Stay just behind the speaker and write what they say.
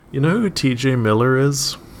You know who TJ Miller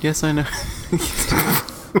is? Yes, I know.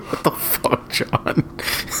 What the fuck, John?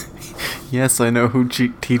 Yes, I know who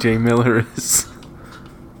TJ Miller is.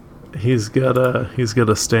 He's got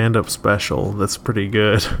a stand-up special that's pretty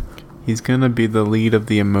good. He's gonna be the lead of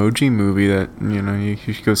the Emoji movie that, you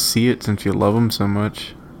should go see it since you love him so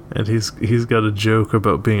much. And he's got a joke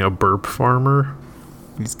about being a burp farmer.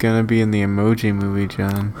 He's gonna be in the Emoji movie,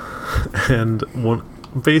 John. And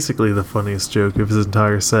basically the funniest joke of his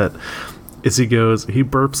entire set is he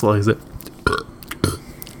burps like it.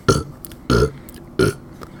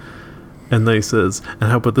 And then he says, and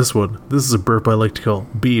how about this one? This is a burp I like to call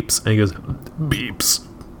beeps. And he goes, beeps.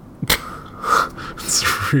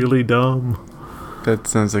 It's really dumb. That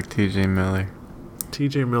sounds like TJ Miller.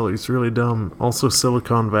 TJ Miller's really dumb. Also,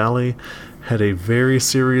 Silicon Valley had a very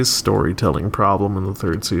serious storytelling problem in the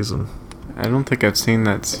third season. I don't think I've seen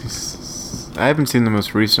that. I haven't seen the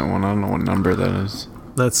most recent one. I don't know what number that is.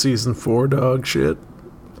 That's season 4, dog shit.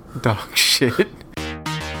 Dog shit?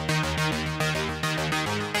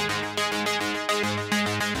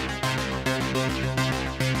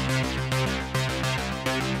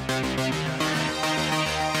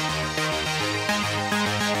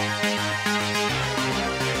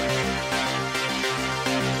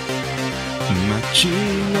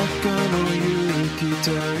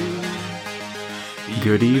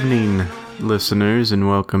 Good evening, listeners, and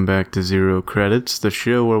welcome back to Zero Credits, the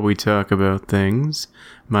show where we talk about things.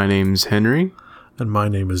 My name's Henry. And my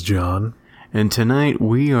name is John. And tonight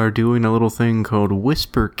we are doing a little thing called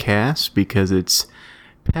Whispercast because it's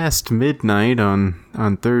past midnight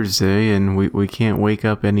on Thursday and we can't wake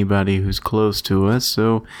up anybody who's close to us,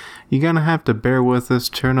 so you're gonna have to bear with us,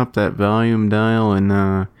 turn up that volume dial,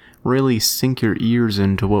 and really sink your ears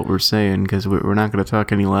into what we're saying, because we're not going to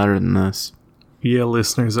talk any louder than this. Yeah,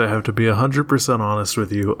 listeners, I have to be 100% honest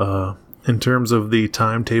with you. In terms of the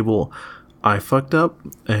timetable, I fucked up,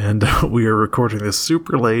 and we are recording this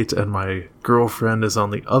super late, and my girlfriend is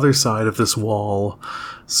on the other side of this wall,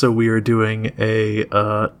 so we are doing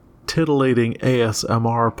a titillating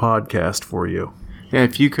ASMR podcast for you. Yeah,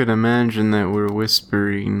 if you could imagine that we're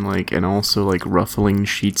whispering, and also, ruffling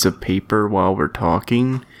sheets of paper while we're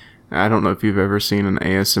talking. I don't know if you've ever seen an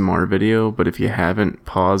ASMR video, but if you haven't,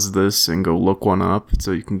 pause this and go look one up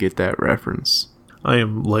so you can get that reference. I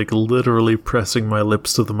am, literally pressing my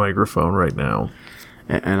lips to the microphone right now.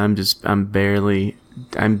 And I'm barely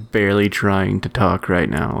trying to talk right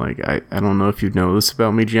now. I don't know if you know this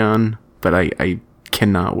about me, John, but I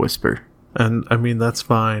cannot whisper. And, I mean, that's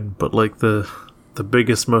fine, but, the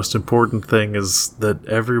biggest, most important thing is that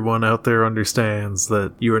everyone out there understands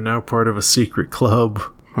that you are now part of a secret club.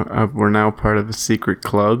 We're now part of a secret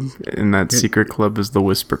club, and that secret club is the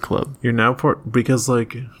Whisper Club. You're now part, because,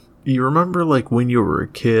 you remember, when you were a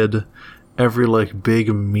kid, every, big,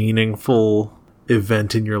 meaningful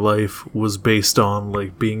event in your life was based on,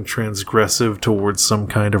 being transgressive towards some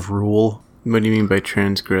kind of rule? What do you mean by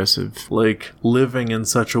transgressive? Living in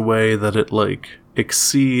such a way that it,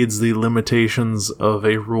 exceeds the limitations of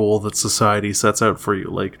a rule that society sets out for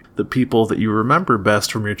you. The people that you remember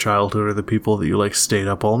best from your childhood are the people that you stayed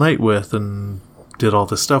up all night with and did all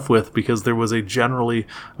this stuff with because there was a generally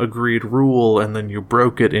agreed rule and then you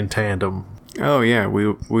broke it in tandem. Oh yeah,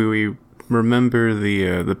 we remember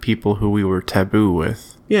the people who we were taboo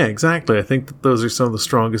with. Yeah, exactly. I think that those are some of the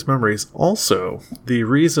strongest memories. Also, the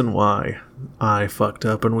reason why I fucked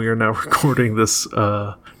up and we are now recording this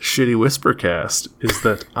shitty Whispercast is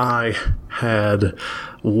that I had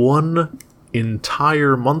one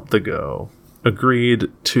entire month ago agreed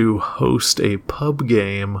to host a pub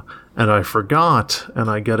game, and I forgot, and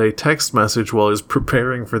I got a text message while I was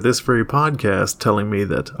preparing for this very podcast telling me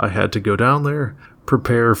that I had to go down there,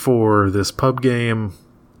 prepare for this pub game.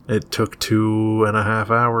 It took 2.5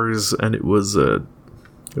 hours, and it was a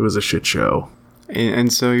shit show.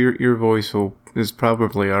 And so your voice is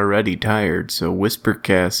probably already tired, so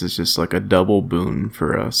Whispercast is just a double boon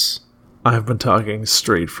for us. I've been talking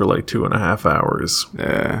straight for 2.5 hours.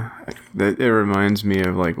 It reminds me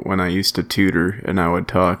of when I used to tutor, and I would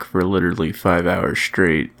talk for literally 5 hours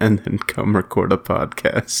straight, and then come record a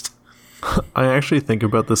podcast. I actually think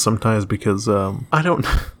about this sometimes because I don't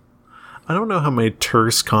know how many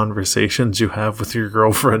terse conversations you have with your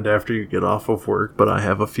girlfriend after you get off of work, but I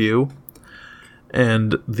have a few.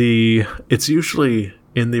 And it's usually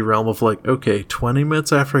in the realm of 20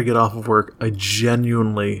 minutes after I get off of work, I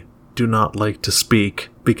genuinely do not like to speak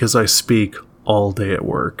because I speak all day at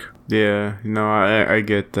work. Yeah, no, I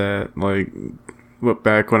get that.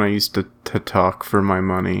 Back when I used to talk for my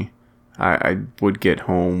money, I would get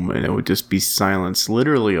home and it would just be silence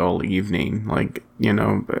literally all evening. Like, you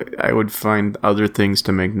know, I would find other things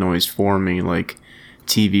to make noise for me, like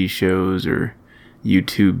TV shows or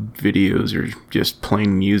YouTube videos or just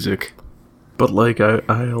plain music. But like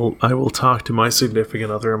I will talk to my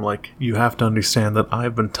significant other. I'm like, you have to understand that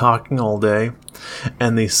I've been talking all day,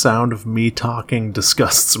 and the sound of me talking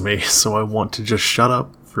disgusts me. So I want to just shut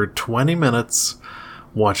up for 20 minutes,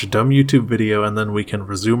 watch a dumb YouTube video, and then we can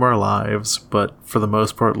resume our lives. But for the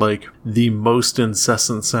most part, like, the most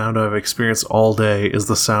incessant sound I've experienced all day is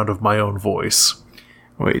the sound of my own voice.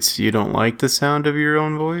 Wait, so you don't like the sound of your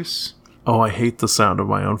own voice? Oh, I hate the sound of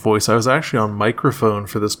my own voice. I was actually on microphone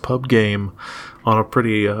for this pub game on a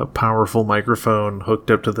pretty powerful microphone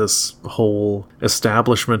hooked up to this whole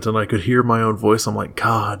establishment, and I could hear my own voice. I'm like,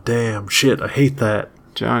 God damn, shit, I hate that.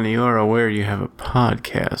 John, you are aware you have a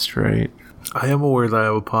podcast, right? I am aware that I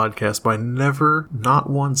have a podcast, but I never, not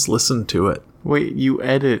once, listened to it. Wait, you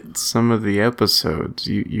edit some of the episodes.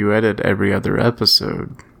 You edit every other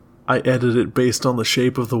episode. I edit it based on the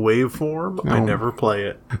shape of the waveform. No. I never play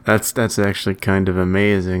it. That's actually kind of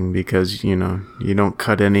amazing because, you know, you don't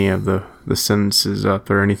cut any of the sentences up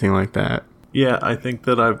or anything like that. Yeah, I think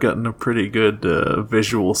that I've gotten a pretty good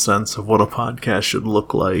visual sense of what a podcast should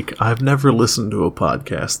look like. I've never listened to a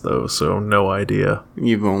podcast, though, so no idea.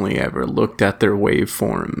 You've only ever looked at their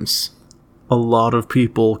waveforms. A lot of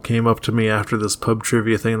people came up to me after this pub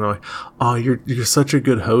trivia thing, and they're like, oh, you're such a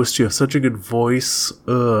good host, you have such a good voice.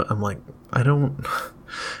 I'm like, I don't...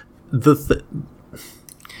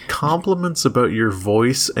 Compliments about your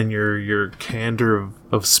voice and your candor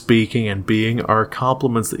of speaking and being are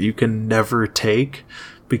compliments that you can never take,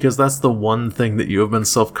 because that's the one thing that you have been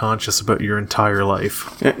self-conscious about your entire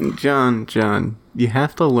life. John, you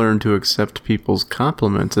have to learn to accept people's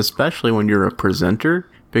compliments, especially when you're a presenter,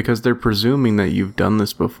 because they're presuming that you've done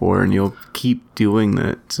this before and you'll keep doing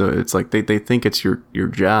that. So it's like they think it's your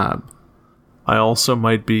job. I also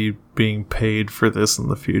might be being paid for this in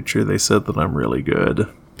the future. They said that I'm really good.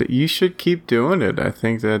 But you should keep doing it. I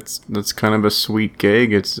think that's kind of a sweet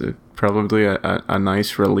gig. It's probably a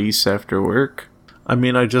nice release after work. I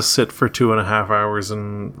mean, I just sit for 2.5 hours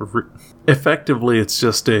and effectively it's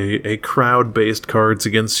just a crowd-based Cards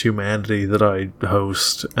Against Humanity that I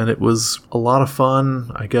host, and it was a lot of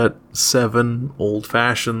fun. I got 7 old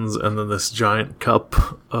fashions and then this giant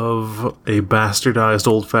cup of a bastardized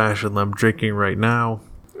old fashioned that I'm drinking right now.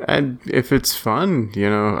 And if it's fun, you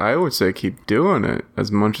know, I would say keep doing it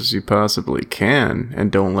as much as you possibly can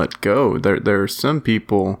and don't let go. There are some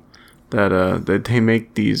people that they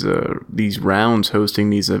make these rounds hosting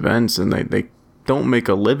these events, and they don't make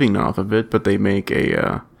a living off of it, but they make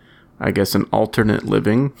I guess an alternate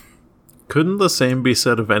living. Couldn't the same be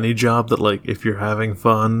said of any job, that like if you're having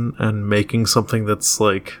fun and making something that's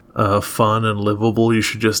like fun and livable, you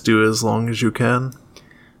should just do it as long as you can?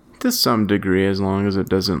 To some degree, as long as it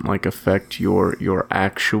doesn't like affect your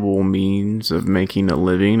actual means of making a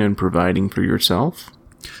living and providing for yourself.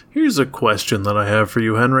 Here's a question that I have for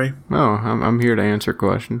you, Henry. Oh, I'm here to answer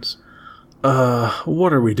questions.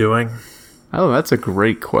 What are we doing? Oh, that's a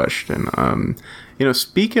great question. You know,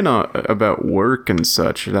 speaking about work and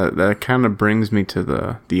such, that kind of brings me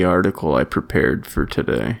to the article I prepared for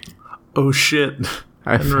today. Oh shit,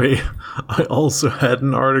 Henry, I also had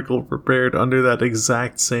an article prepared under that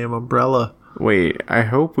exact same umbrella. Wait, I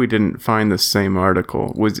hope we didn't find the same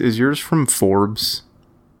article. Is yours from Forbes?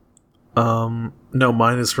 No,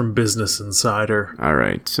 mine is from Business Insider.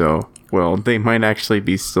 Alright, so, well, they might actually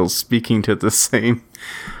be still speaking to the same...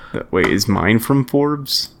 Wait, is mine from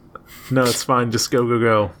Forbes? No, it's fine, just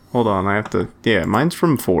go. Hold on, I have to... Yeah, mine's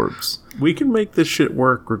from Forbes. We can make this shit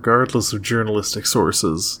work regardless of journalistic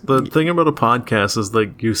sources. The thing about a podcast is,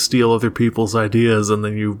 like, you steal other people's ideas and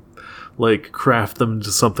then you, like, craft them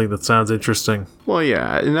into something that sounds interesting. Well,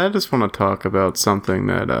 yeah, and I just want to talk about something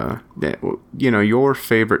that, you know, your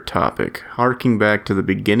favorite topic, harking back to the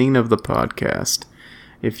beginning of the podcast.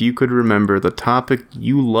 If you could remember the topic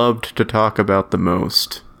you loved to talk about the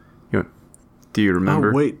most, you know, do you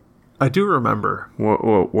remember? Oh, wait, I do remember.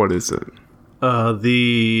 What is it?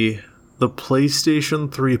 The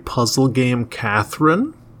PlayStation 3 puzzle game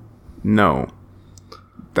Catherine? No.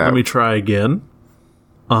 Let me try again.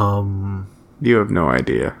 You have no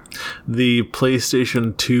idea. The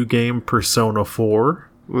PlayStation 2 game Persona 4.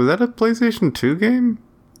 Was that a PlayStation 2 game?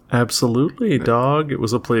 Absolutely, dog. It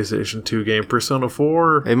was a PlayStation 2 game. Persona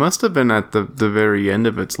 4. It must have been at the very end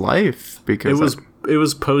of its life, because it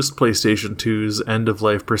was post PlayStation 2's end of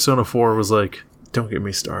life. Persona 4 was like, don't get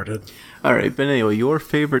me started. Alright, but anyway, your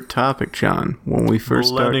favorite topic, John, when we first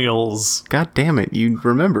started... Millennials. God damn it, you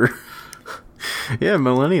remember. Yeah,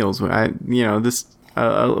 millennials.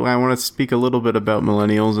 I want to speak a little bit about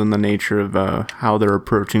millennials and the nature of how they're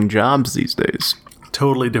approaching jobs these days.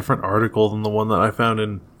 Totally different article than the one that I found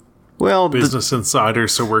in Well, Business Insider,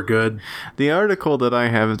 so we're good. the article that I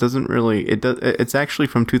have, it doesn't really. It's actually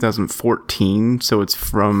from 2014, so it's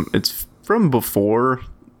from before.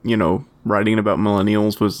 Writing about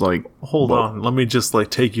millennials was like. Hold on, let me just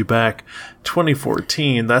take you back.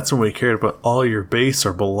 2014, that's when we cared about all your base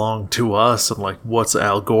or belong to us, and what's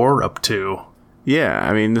Al Gore up to? Yeah,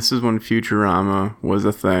 I mean, this is when Futurama was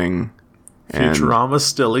a thing. Futurama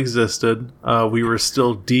still existed. We were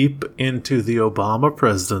still deep into the Obama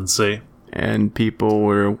presidency. And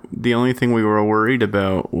the only thing we were worried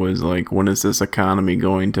about was, when is this economy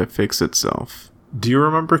going to fix itself? Do you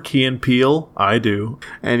remember Key and Peele? I do.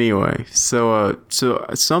 Anyway, so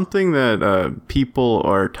something that people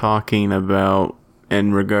are talking about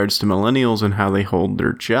in regards to millennials and how they hold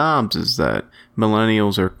their jobs is that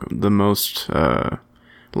millennials are the most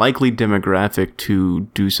likely demographic to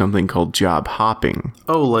do something called job hopping.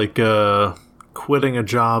 Oh, quitting a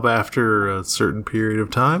job after a certain period of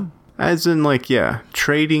time? As in,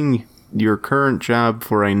 trading your current job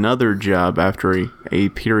for another job after a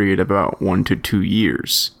period about 1 to 2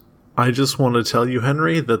 years. I just want to tell you,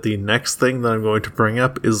 Henry, that the next thing that I'm going to bring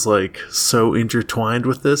up is so intertwined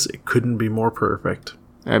with this, it couldn't be more perfect.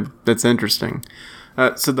 That's interesting.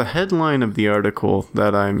 So the headline of the article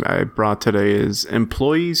that I brought today is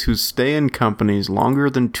employees who stay in companies longer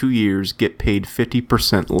than 2 years get paid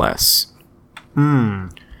 50% less.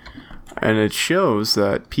 And it shows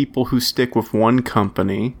that people who stick with one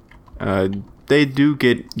company, they do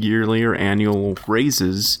get yearly or annual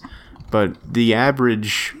raises, but the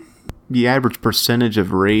average percentage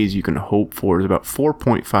of raise you can hope for is about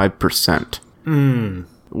 4.5%.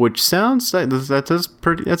 Which sounds like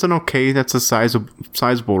that's a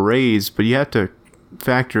sizable raise, but you have to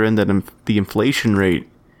factor in that the inflation rate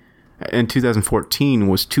in 2014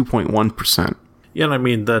 was 2.1%. Yeah, and I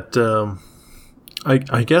mean that.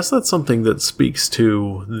 I guess that's something that speaks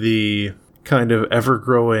to the kind of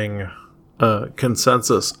ever-growing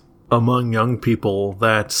consensus among young people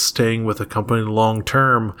that staying with a company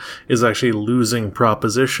long-term is actually losing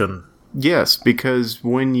proposition. Yes, because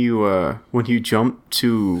when you jump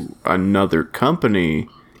to another company,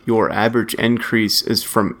 your average increase is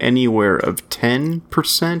from anywhere of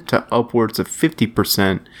 10% to upwards of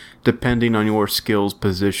 50%, depending on your skills,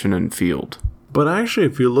 position, and field. But actually,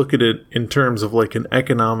 if you look at it in terms of an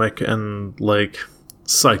economic and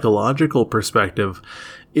psychological perspective,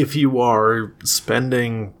 if you are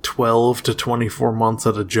spending 12 to 24 months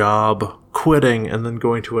at a job, quitting, and then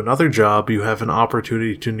going to another job, you have an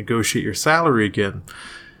opportunity to negotiate your salary again,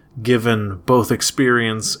 given both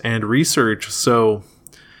experience and research. So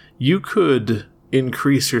you could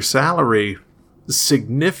increase your salary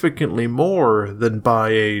significantly more than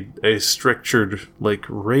by a structured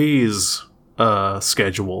raise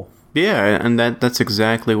schedule. Yeah, and that's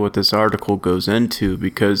exactly what this article goes into,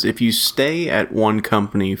 because if you stay at one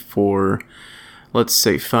company for, let's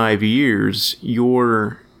say, 5 years,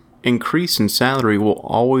 your increase in salary will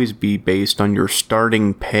always be based on your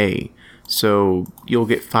starting pay. So you'll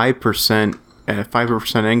get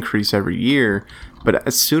 5% increase every year, but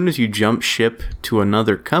as soon as you jump ship to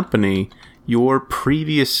another company, your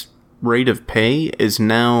previous rate of pay is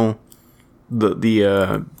now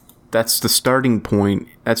that's the starting point.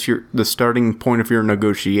 That's the starting point of your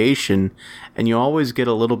negotiation, and you always get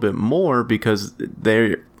a little bit more because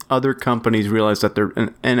other companies realize that they're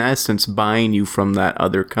in essence buying you from that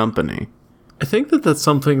other company. I think that's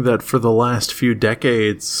something that for the last few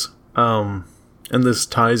decades, and this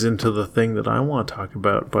ties into the thing that I want to talk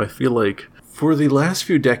about, but I feel like for the last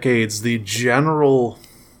few decades, the general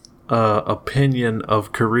opinion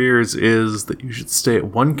of careers is that you should stay at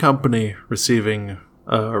one company receiving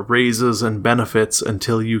raises and benefits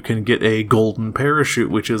until you can get a golden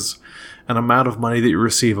parachute, which is an amount of money that you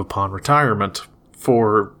receive upon retirement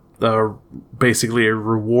for basically a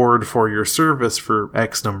reward for your service for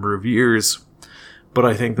X number of years. But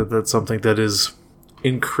I think that's something that is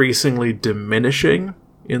increasingly diminishing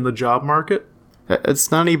in the job market.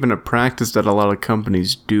 It's not even a practice that a lot of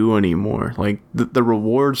companies do anymore. The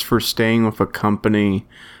rewards for staying with a company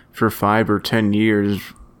for 5 or 10 years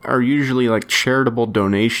are usually charitable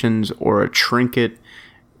donations or a trinket.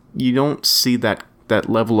 You don't see that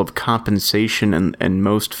level of compensation in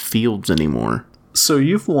most fields anymore. So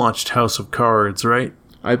you've watched House of Cards, right?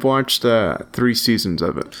 I've watched 3 seasons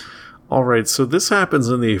of it. All right, so this happens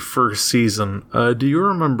in the first season. Do you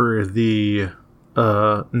remember the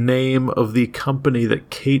name of the company that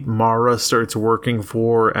Kate Mara starts working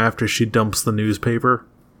for after she dumps the newspaper?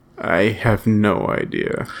 I have no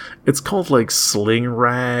idea. It's called like Sling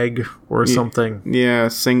Rag or something. Yeah,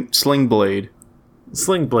 Sling Blade.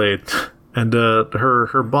 Sling Blade. And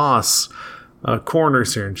her boss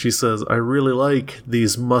corners her and she says, "I really like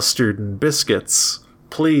these mustard and biscuits.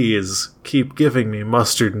 Please keep giving me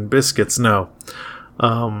mustard and biscuits." No.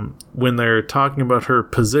 When they're talking about her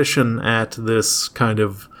position at this kind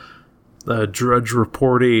of Drudge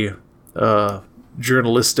Report-y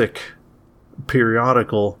journalistic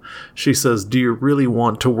periodical, she says, "Do you really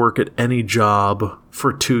want to work at any job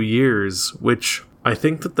for 2 years?" Which I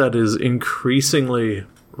think that is increasingly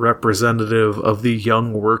representative of the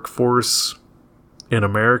young workforce in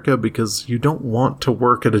America, because you don't want to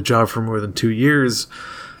work at a job for more than 2 years,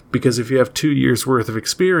 because if you have 2 years worth of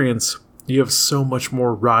experience, you have so much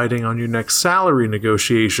more riding on your next salary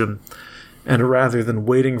negotiation. And rather than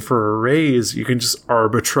waiting for a raise, you can just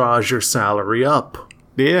arbitrage your salary up.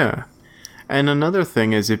 Yeah. And another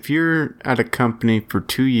thing is, if you're at a company for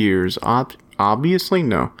 2 years, obviously,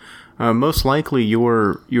 no. Most likely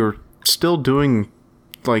you're still doing,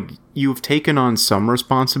 like, you've taken on some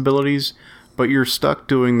responsibilities, but you're stuck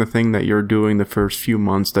doing the thing that you're doing the first few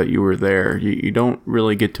months that you were there. You don't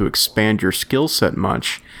really get to expand your skill set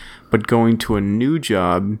much, but going to a new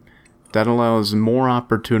job, that allows more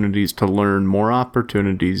opportunities to learn, more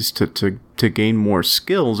opportunities to gain more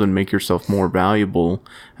skills and make yourself more valuable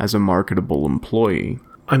as a marketable employee.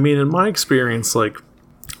 I mean, in my experience, like,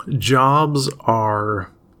 jobs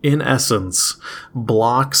are, in essence,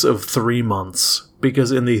 blocks of 3 months.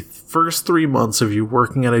 Because in the first 3 months of you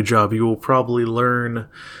working at a job, you will probably learn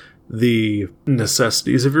the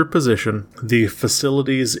necessities of your position, the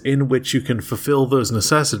facilities in which you can fulfill those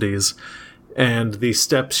necessities, and the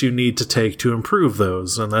steps you need to take to improve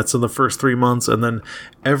those. And that's in the first 3 months. And then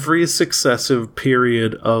every successive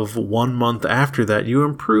period of 1 month after that, you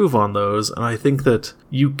improve on those. And I think that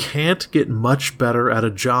you can't get much better at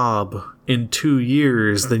a job in 2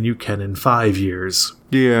 years than you can in 5 years.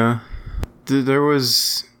 Yeah. There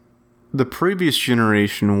was... The previous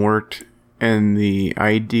generation worked in the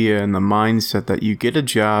idea and the mindset that you get a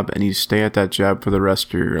job and you stay at that job for the rest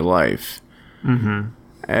of your life. Mm-hmm.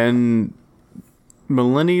 And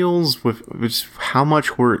millennials, with how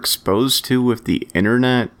much we're exposed to with the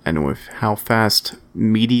internet and with how fast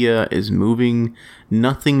media is moving,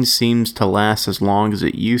 nothing seems to last as long as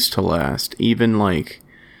it used to last. Even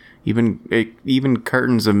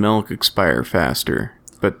cartons of milk expire faster.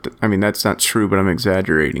 But, I mean, that's not true, but I'm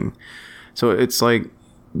exaggerating. So it's like,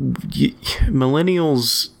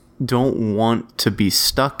 millennials don't want to be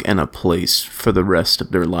stuck in a place for the rest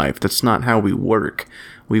of their life. That's not how we work.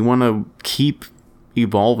 We want to keep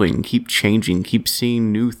evolving, keep changing, keep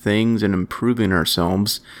seeing new things and improving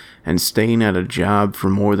ourselves, and staying at a job for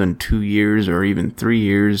more than 2 years or even 3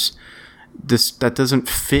 years. That doesn't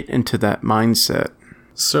fit into that mindset.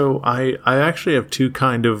 So I actually have two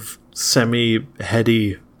kind of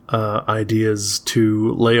semi-heady ideas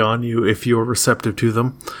to lay on you if you're receptive to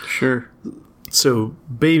them. Sure. So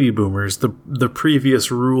baby boomers, the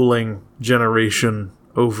previous ruling generation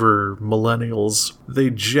over millennials, they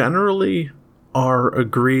generally are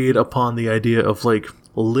agreed upon the idea of like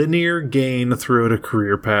linear gain throughout a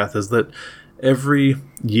career path, is that every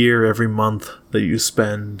year, every month that you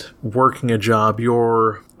spend working a job,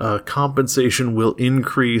 your compensation will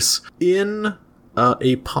increase in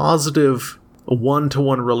a positive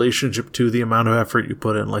one-to-one relationship to the amount of effort you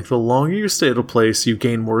put in. Like, the longer you stay at a place, you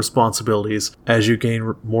gain more responsibilities. As you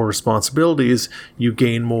gain more responsibilities, you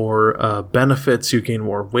gain more benefits, you gain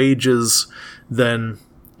more wages. Then,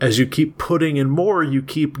 as you keep putting in more, you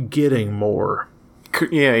keep getting more.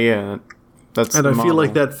 Yeah. And I feel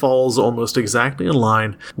like that falls almost exactly in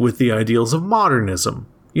line with the ideals of modernism.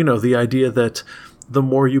 You know, the idea that the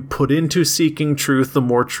more you put into seeking truth, the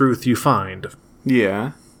more truth you find.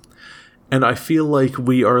 Yeah. And I feel like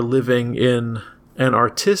we are living in an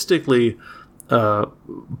artistically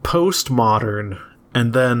postmodern,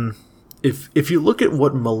 and then if you look at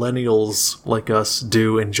what millennials like us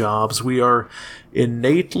do in jobs, we are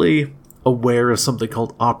innately aware of something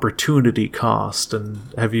called opportunity cost. And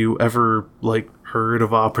have you ever heard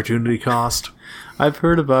of opportunity cost? I've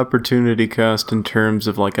heard of opportunity cost in terms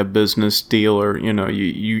of like a business deal, or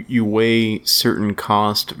you weigh certain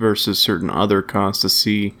cost versus certain other costs to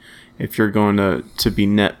see if you're going to be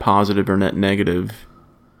net positive or net negative.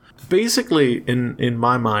 Basically, in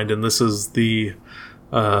my mind, and this is the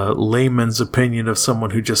layman's opinion of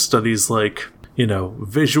someone who just studies like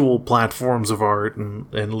visual platforms of art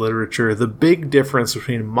and literature. The big difference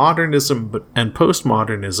between modernism and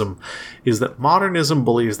postmodernism is that modernism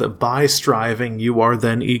believes that by striving you are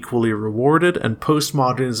then equally rewarded, and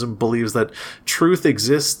postmodernism believes that truth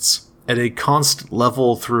exists at a constant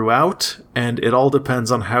level throughout, and it all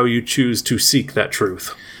depends on how you choose to seek that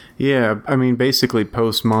truth. Yeah, I mean, basically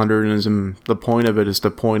postmodernism, the point of it is to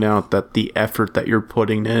point out that the effort that you're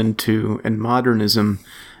putting into in modernism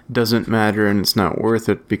doesn't matter and it's not worth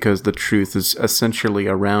it because the truth is essentially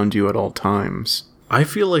around you at all times. I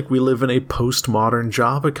feel like we live in a postmodern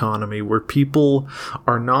job economy where people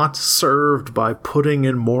are not served by putting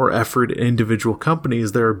in more effort in individual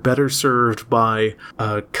companies. They're better served by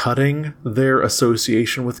cutting their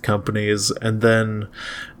association with companies and then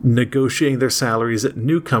negotiating their salaries at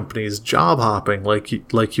new companies, job hopping, like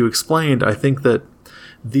you explained. I think that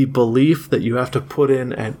the belief that you have to put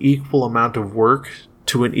in an equal amount of work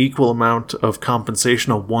to an equal amount of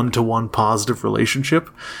compensation, a one-to-one positive relationship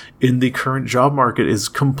in the current job market is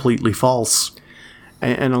completely false.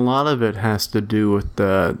 And a lot of it has to do with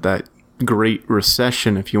that Great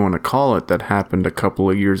Recession, if you want to call it, that happened a couple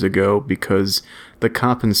of years ago, because the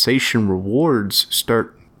compensation rewards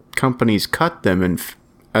companies cut them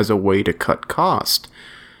as a way to cut cost.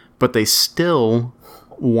 But they still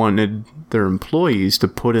wanted their employees to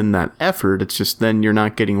put in that effort. It's just then you're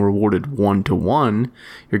not getting rewarded 1-to-1.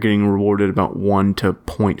 You're getting rewarded about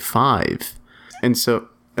 1-to-0.5. And so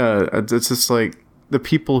it's just like the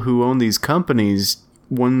people who own these companies,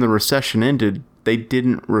 when the recession ended, they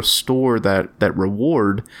didn't restore that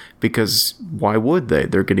reward because why would they?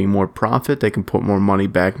 They're getting more profit. They can put more money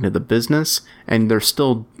back into the business, and they're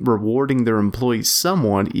still rewarding their employees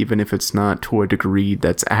somewhat, even if it's not to a degree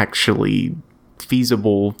that's actually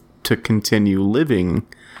feasible to continue living.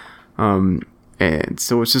 And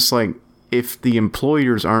so it's just like, if the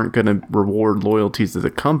employers aren't going to reward loyalty to the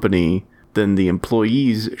company, then the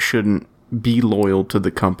employees shouldn't be loyal to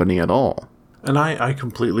the company at all. And I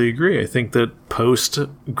completely agree. I think that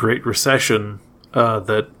post-Great Recession,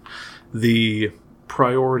 that the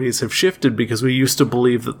priorities have shifted because we used to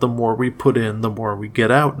believe that the more we put in, the more we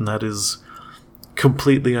get out, and that is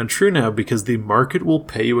completely untrue now because the market will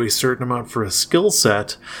pay you a certain amount for a skill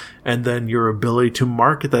set, and then your ability to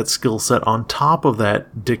market that skill set on top of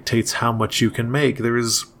that dictates how much you can make. There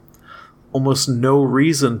is almost no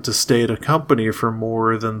reason to stay at a company for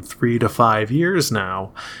more than 3 to 5 years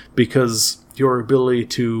now because your ability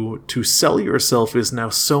to sell yourself is now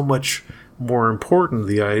so much more important.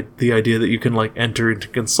 The idea that you can enter into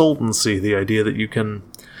consultancy, the idea that you can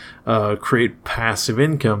create passive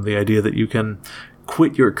income, the idea that you can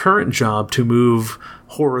quit your current job to move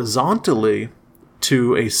horizontally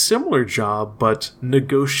to a similar job but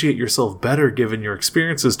negotiate yourself better given your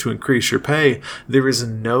experiences to increase your pay. There is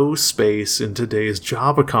no space in today's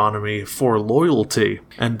job economy for loyalty,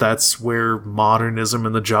 and that's where modernism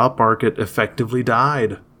in the job market effectively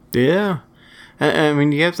died. Yeah. I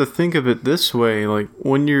mean, you have to think of it this way. Like,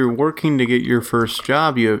 when you're working to get your first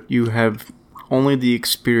job, you have only the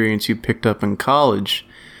experience you picked up in college.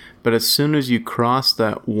 But as soon as you cross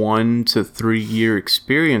that 1 to 3 year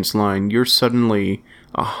experience line, you're suddenly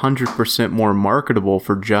 100% more marketable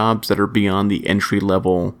for jobs that are beyond the entry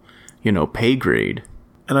level, pay grade.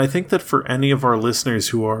 And I think that for any of our listeners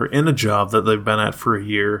who are in a job that they've been at for a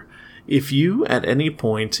year, if you at any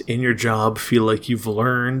point in your job feel like you've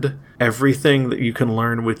learned everything that you can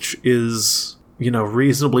learn, which is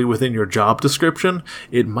reasonably within your job description,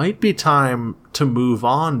 it might be time to move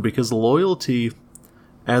on because loyalty,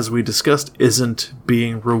 as we discussed, isn't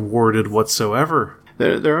being rewarded whatsoever.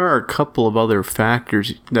 There are a couple of other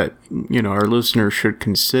factors that, our listeners should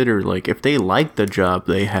consider. Like, if they like the job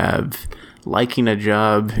they have, liking a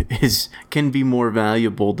job can be more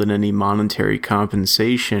valuable than any monetary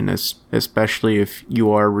compensation, especially if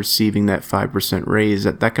you are receiving that 5% raise.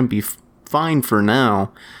 That can be fine for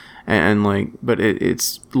now. But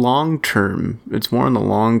it's long term. It's more in the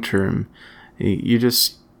long term.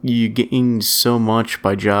 You gain so much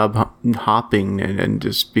by job hopping and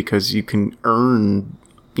just because you can earn,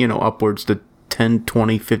 upwards to 10,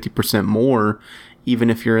 20, 50% more, even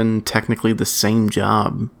if you're in technically the same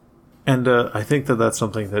job. And I think that's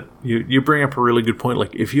something that you bring up a really good point.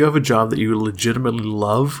 Like, if you have a job that you legitimately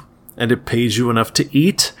love and it pays you enough to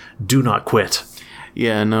eat, do not quit.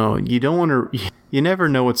 Yeah, no, you don't want to. You never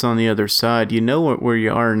know what's on the other side. You know where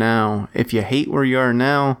you are now. If you hate where you are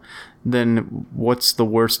now, then what's the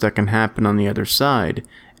worst that can happen on the other side?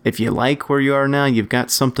 If you like where you are now, you've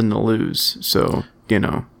got something to lose. So,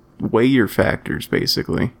 weigh your factors,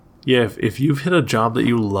 basically. Yeah, if you've hit a job that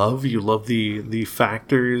you love the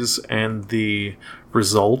factors and the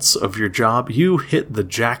results of your job, you hit the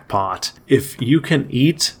jackpot. If you can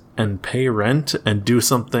eat and pay rent and do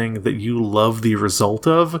something that you love the result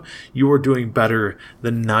of, you are doing better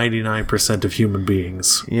than 99% of human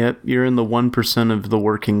beings. Yep, you're in the 1% of the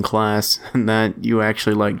working class, and that you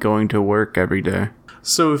actually like going to work every day.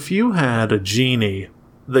 So if you had a genie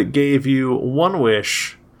that gave you one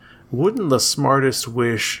wish, wouldn't the smartest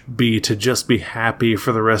wish be to just be happy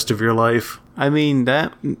for the rest of your life? I mean,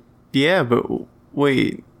 yeah, but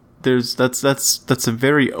wait, that's a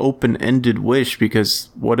very open-ended wish, because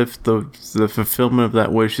what if the fulfillment of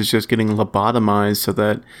that wish is just getting lobotomized so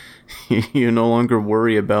that you no longer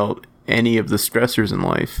worry about any of the stressors in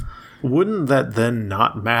life? Wouldn't that then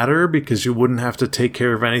not matter, because you wouldn't have to take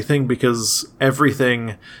care of anything, because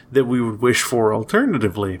everything that we would wish for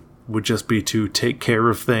alternatively would just be to take care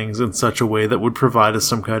of things in such a way that would provide us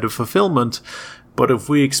some kind of fulfillment. But if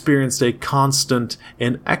we experienced a constant,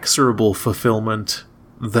 inexorable fulfillment,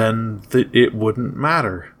 then it wouldn't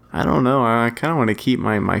matter. I don't know. I kind of want to keep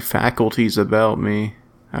my faculties about me.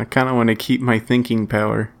 I kind of want to keep my thinking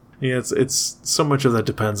power. Yeah, it's so much of that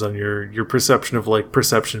depends on your perception of, like,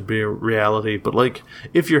 perception being reality. But, like,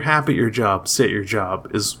 if you're happy at your job, stay at your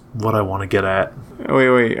job is what I want to get at.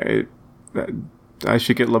 Wait. I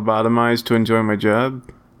should get lobotomized to enjoy my job?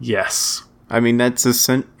 Yes. I mean, that's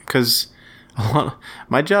because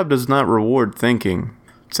my job does not reward thinking,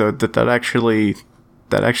 so that actually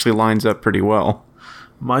lines up pretty well.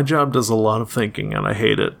 My job does a lot of thinking, and I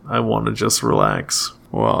hate it. I want to just relax.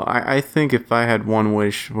 Well, I think if I had one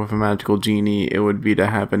wish with a magical genie, it would be to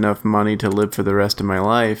have enough money to live for the rest of my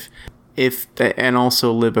life. And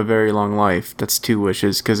also live a very long life. That's 2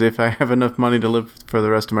 wishes, because if I have enough money to live for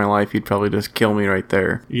the rest of my life, you'd probably just kill me right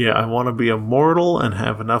there. Yeah, I want to be immortal and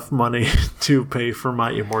have enough money to pay for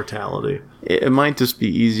my immortality. It might just be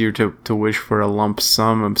easier to wish for a lump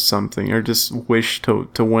sum of something, or just wish to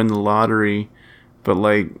win the lottery, but,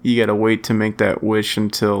 like, you gotta wait to make that wish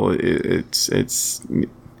until it's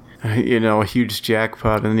a huge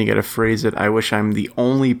jackpot, and then you gotta phrase it, I wish I'm the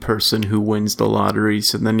only person who wins the lottery,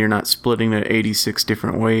 so then you're not splitting it 86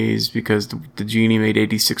 different ways, because the genie made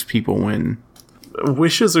 86 people win.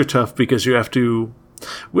 Wishes are tough because you have to...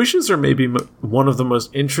 Wishes are maybe one of the most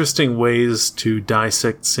interesting ways to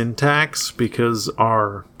dissect syntax, because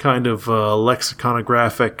our kind of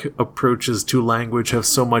lexiconographic approaches to language have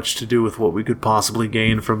so much to do with what we could possibly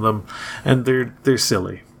gain from them, and they're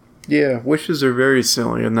silly. Yeah, wishes are very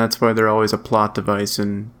silly, and that's why they're always a plot device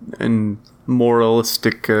in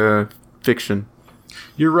moralistic fiction.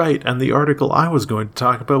 You're right, and the article I was going to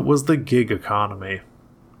talk about was the gig economy.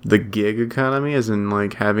 The gig economy, as in,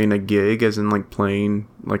 like, having a gig, as in, like, playing,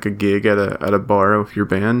 like, a gig at a bar with your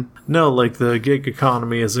band? No, like, the gig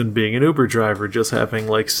economy as in being an Uber driver, just having,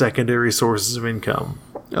 like, secondary sources of income.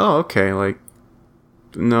 Oh, okay, like...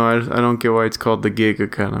 No, I don't get why it's called the gig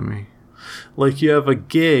economy. Like, you have a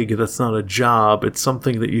gig that's not a job, it's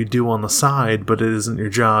something that you do on the side, but it isn't your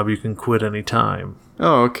job, you can quit any time.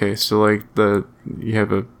 Oh, okay, so, like, you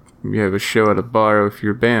have a show at a bar with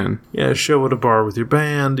your band. Yeah, a show at a bar with your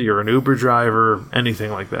band, you're an Uber driver,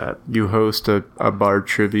 anything like that. You host a bar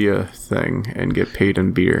trivia thing and get paid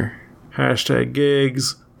in beer. Hashtag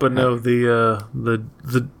gigs, but no,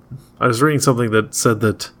 I was reading something that said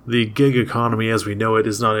that the gig economy as we know it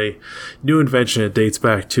is not a new invention, it dates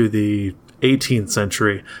back to the 18th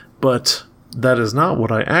century, but that is not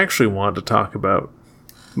what I actually wanted to talk about.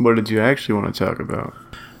 What did you actually want to talk about?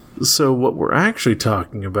 So what we're actually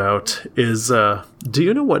talking about is, do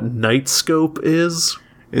you know what Nightscope is?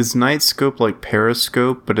 Is Nightscope like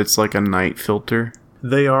Periscope, but it's like a night filter?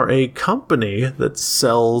 They are a company that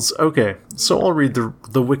sells... Okay, so I'll read the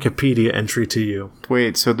Wikipedia entry to you.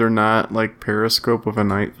 Wait, so they're not like Periscope with a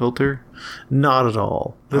night filter? Not at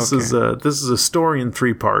all. This is a story in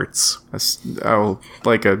 3 parts.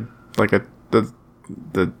 Like the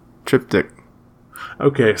triptych.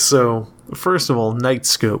 Okay, so first of all,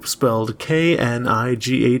 Nightscope, spelled Knightscope.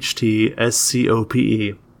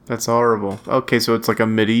 That's horrible. Okay, so it's like a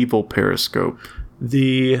medieval periscope.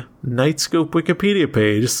 The Nightscope Wikipedia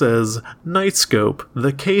page says, Nightscope,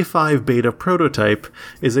 the K5 beta prototype,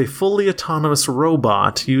 is a fully autonomous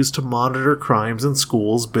robot used to monitor crimes in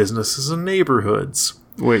schools, businesses, and neighborhoods.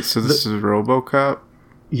 Wait, so this is RoboCop?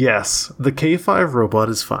 Yes, the K5 robot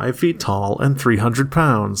is 5 feet tall and 300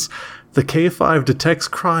 pounds. The K5 detects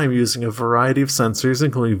crime using a variety of sensors,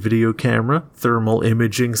 including video camera, thermal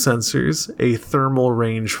imaging sensors, a thermal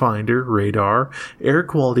rangefinder, radar, air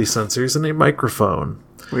quality sensors, and a microphone.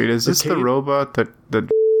 Wait, is this the robot that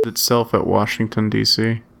itself at Washington,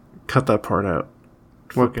 D.C.? Cut that part out.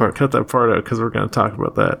 What part? Cut that part out because we're going to talk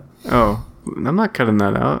about that. Oh, I'm not cutting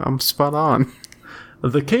that out. I'm spot on.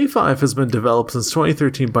 The K5 has been developed since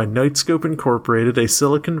 2013 by Nightscope Incorporated, a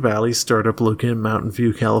Silicon Valley startup located in Mountain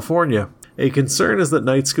View, California. A concern is that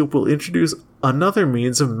Nightscope will introduce another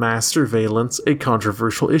means of mass surveillance, a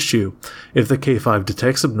controversial issue. If the K5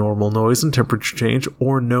 detects abnormal noise and temperature change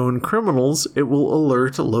or known criminals, it will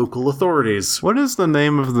alert local authorities. What is the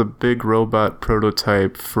name of the big robot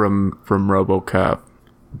prototype from RoboCop?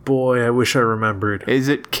 Boy, I wish I remembered. Is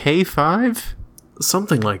it K5?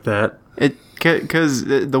 Something like that. Because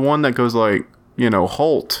the one that goes like,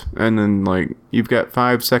 halt, and then like you've got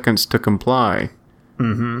 5 seconds to comply.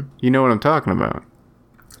 Mm-hmm. You know what I'm talking about?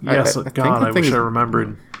 Yes, I wish I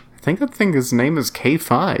remembered. I think his name is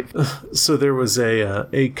K5. So there was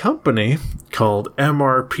a company called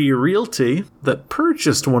MRP Realty that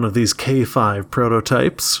purchased one of these K5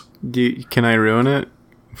 prototypes. Can I ruin it?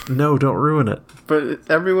 No, don't ruin it. But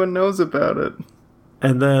everyone knows about it.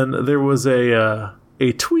 And then there was a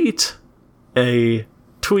tweet, an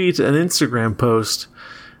Instagram post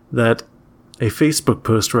a Facebook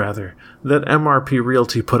post rather, that MRP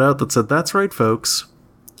Realty put out that said, "That's right, folks.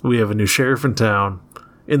 We have a new sheriff in town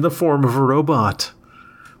in the form of a robot.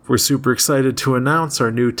 We're super excited to announce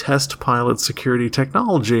our new test pilot security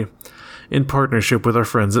technology in partnership with our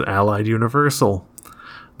friends at Allied Universal.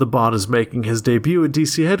 The bot is making his debut at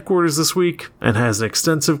DC headquarters this week and has an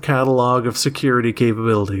extensive catalog of security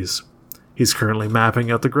capabilities. He's currently mapping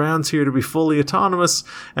out the grounds here to be fully autonomous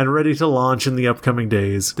and ready to launch in the upcoming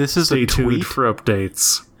days. This is Stay a tweet? tuned for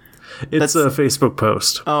updates." It's a Facebook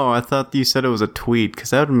post. Oh, I thought you said it was a tweet, because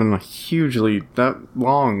that would have been that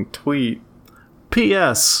long tweet.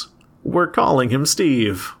 P.S. We're calling him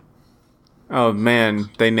Steve. Oh man,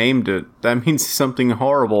 they named it. That means something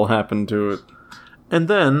horrible happened to it. And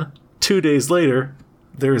then, 2 days later,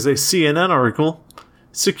 there's a CNN article.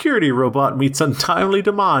 Security robot meets untimely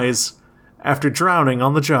demise after drowning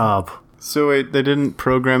on the job. So wait, they didn't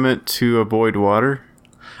program it to avoid water?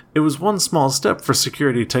 It was one small step for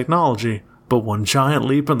security technology, but one giant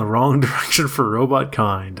leap in the wrong direction for robot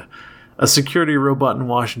kind. A security robot in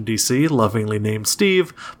Washington, D.C., lovingly named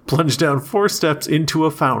Steve, plunged down 4 steps into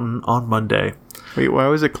a fountain on Monday. Wait, why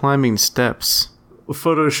was it climbing steps?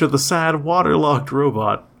 Photos show the sad, waterlogged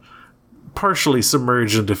robot partially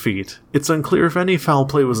submerged in defeat. It's unclear if any foul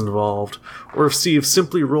play was involved, or if Steve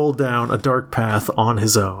simply rolled down a dark path on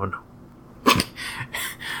his own.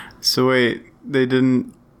 So wait, they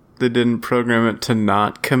didn't program it to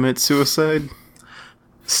not commit suicide?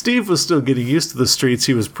 Steve was still getting used to the streets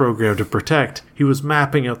he was programmed to protect. He was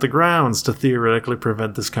mapping out the grounds to theoretically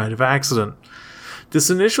prevent this kind of accident. This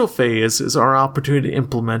initial phase is our opportunity to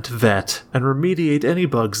implement, vet, and remediate any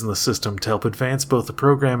bugs in the system to help advance both the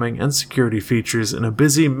programming and security features in a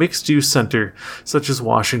busy mixed-use center such as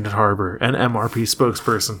Washington Harbor, an MRP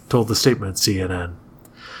spokesperson told the statement at CNN.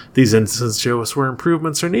 These instances show us where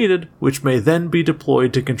improvements are needed, which may then be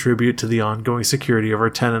deployed to contribute to the ongoing security of our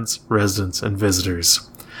tenants, residents, and visitors.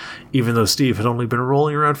 Even though Steve had only been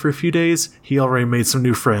rolling around for a few days, he already made some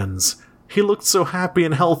new friends. He looked so happy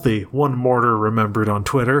and healthy, one mortar remembered on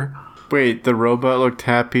Twitter. Wait, the robot looked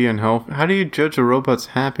happy and healthy? How do you judge a robot's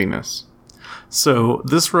happiness? So,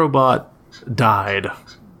 this robot died.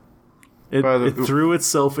 It threw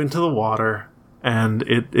itself into the water, and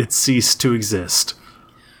it ceased to exist.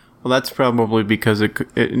 Well, that's probably because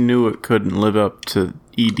it knew it couldn't live up to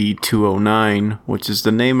ED-209, which is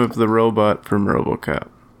the name of the robot from RoboCop.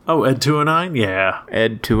 Oh, Ed-209? Yeah.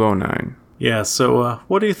 Ed-209. Yeah, so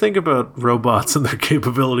what do you think about robots and their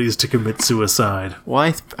capabilities to commit suicide?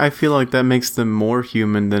 Well, I feel like that makes them more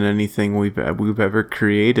human than anything we've ever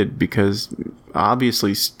created, because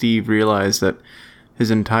obviously Steve realized that his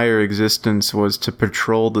entire existence was to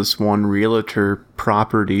patrol this one realtor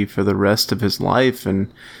property for the rest of his life,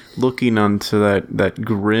 and looking onto that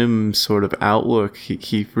grim sort of outlook,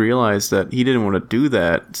 he realized that he didn't want to do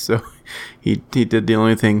that, so he did the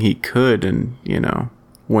only thing he could and,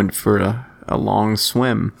 went for a long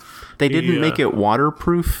swim. They didn't make it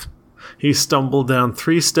waterproof? He stumbled down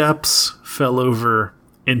 3 steps, fell over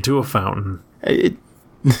into a fountain. It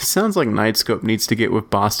sounds like Nightscope needs to get with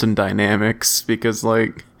Boston Dynamics, because,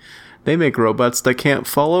 they make robots that can't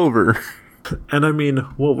fall over. And I mean,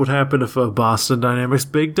 what would happen if a Boston Dynamics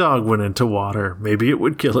big dog went into water? Maybe it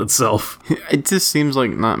would kill itself. It just seems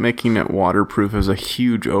like not making it waterproof is a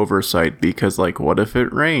huge oversight, because, what if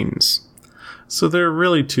it rains? So there are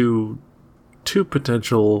really two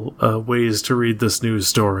potential ways to read this news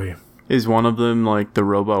story. Is one of them like the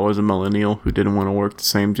robot was a millennial who didn't want to work the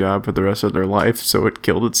same job for the rest of their life, so it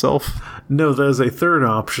killed itself? No, there's a third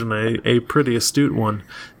option, a pretty astute one.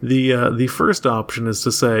 The first option is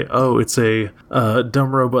to say, oh, it's a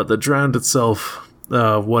dumb robot that drowned itself.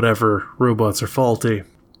 Whatever, robots are faulty.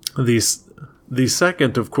 The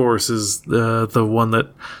second, of course, is the one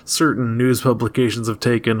that certain news publications have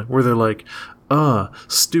taken, where they're like,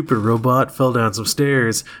 stupid robot fell down some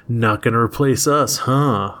stairs, not gonna replace us,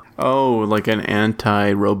 huh? Oh, like an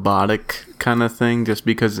anti-robotic kind of thing, just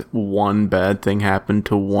because one bad thing happened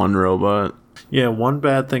to one robot? Yeah, one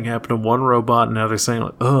bad thing happened to one robot, and now they're saying,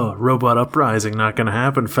 like, robot uprising, not gonna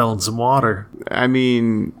happen, fell in some water. I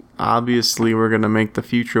mean, obviously we're gonna make the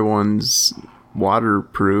future ones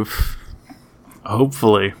waterproof.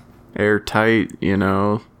 Hopefully. Airtight,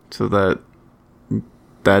 so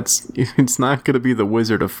it's not gonna be the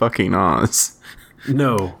Wizard of fucking Oz.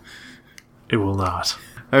 No, it will not.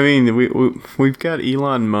 I mean, we've got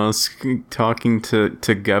Elon Musk talking to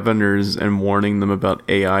governors and warning them about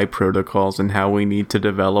AI protocols and how we need to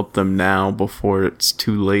develop them now before it's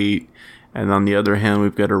too late. And on the other hand,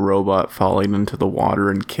 we've got a robot falling into the water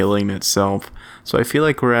and killing itself. So I feel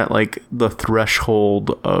like we're at like the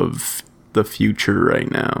threshold of the future right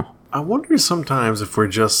now. I wonder sometimes if we're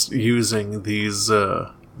just using these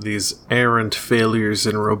errant failures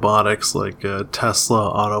in robotics, like Tesla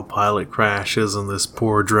autopilot crashes and this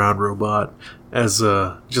poor drowned robot, as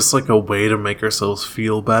just like a way to make ourselves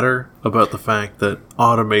feel better about the fact that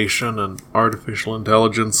automation and artificial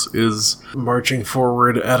intelligence is marching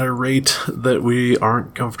forward at a rate that we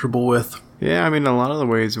aren't comfortable with. Yeah, I mean, a lot of the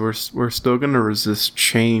ways we're still going to resist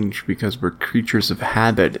change because we're creatures of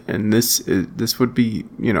habit, and this would be,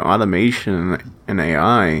 automation and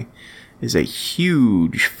AI is a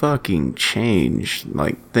huge fucking change.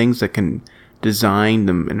 Like, things that can design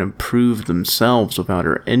them and improve themselves without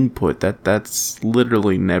our input, that's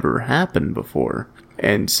literally never happened before.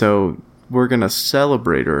 And so we're going to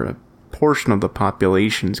celebrate, or a portion of the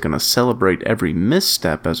population is going to celebrate every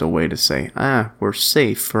misstep as a way to say, we're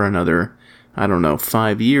safe for another,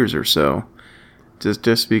 5 years or so.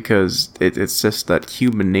 Just because it's just that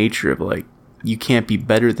human nature of like, you can't be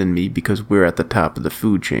better than me because we're at the top of the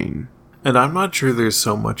food chain. And I'm not sure there's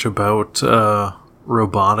so much about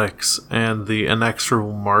robotics and the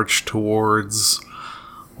inexorable march towards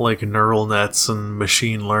like neural nets and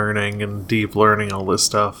machine learning and deep learning, all this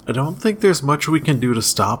stuff. I don't think there's much we can do to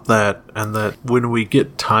stop that, and that when we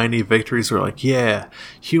get tiny victories, we're like, yeah,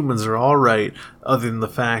 humans are alright, other than the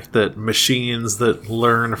fact that machines that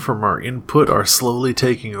learn from our input are slowly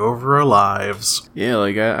taking over our lives. Yeah,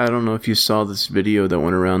 like, I don't know if you saw this video that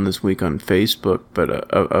went around this week on Facebook, but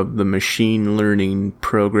of the machine learning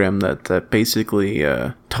program that basically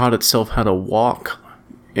taught itself how to walk,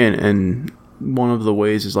 and one of the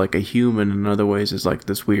ways is like a human, and other ways is like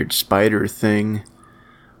this weird spider thing.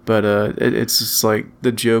 But it's just like,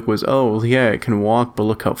 the joke was, oh, yeah, it can walk, but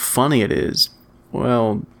look how funny it is.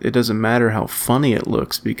 Well, it doesn't matter how funny it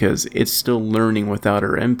looks, because it's still learning without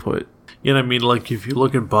our input. You know what I mean? Like, if you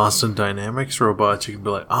look at Boston Dynamics robots, you can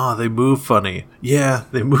be like, they move funny. Yeah,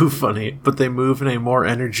 they move funny, but they move in a more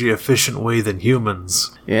energy efficient way than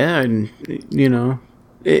humans. Yeah, and,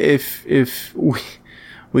 if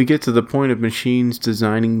we get to the point of machines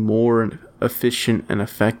designing more efficient and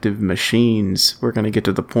effective machines, we're going to get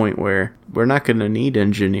to the point where we're not going to need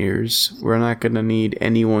engineers. We're not going to need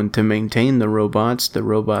anyone to maintain the robots. The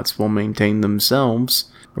robots will maintain themselves.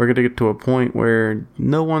 We're going to get to a point where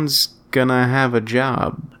no one's going to have a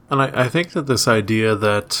job. And I think that this idea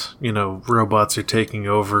that, robots are taking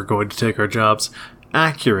over, going to take our jobs,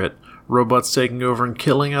 accurate. Robots taking over and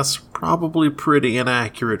killing us, probably pretty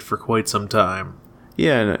inaccurate for quite some time.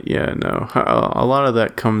 Yeah, no. A lot of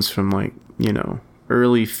that comes from, like,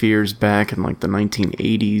 early fears back in, like, the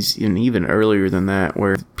 1980s, and even earlier than that,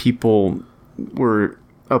 where people were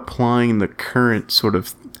applying the current sort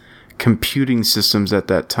of computing systems at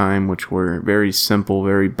that time, which were very simple,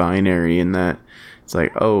 very binary, in that it's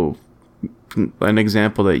like, an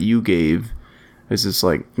example that you gave is this,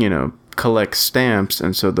 like, collect stamps,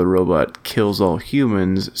 and so the robot kills all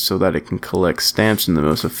humans so that it can collect stamps in the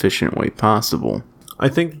most efficient way possible. I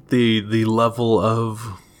think the level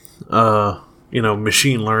of,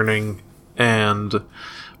 machine learning and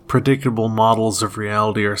predictable models of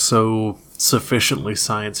reality are so sufficiently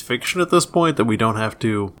science fiction at this point that we don't have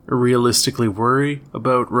to realistically worry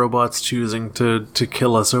about robots choosing to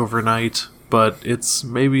kill us overnight, but it's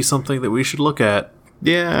maybe something that we should look at.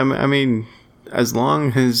 Yeah, I mean, as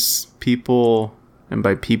long as people, and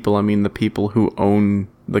by people I mean the people who own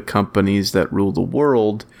the companies that rule the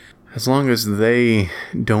world, As long as they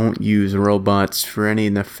don't use robots for any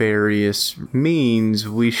nefarious means,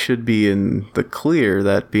 we should be in the clear.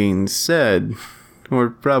 That being said, we're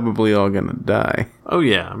probably all gonna die. Oh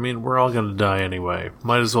yeah, I mean, we're all gonna die anyway.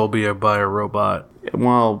 Might as well be by a robot.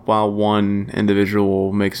 While one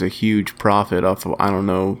individual makes a huge profit off of, I don't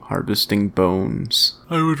know, harvesting bones.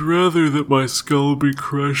 I would rather that my skull be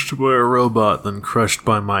crushed by a robot than crushed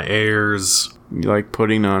by my heirs. You like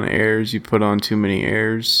putting on airs? You put on too many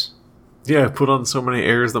airs? Yeah, I put on so many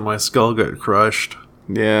airs that my skull got crushed.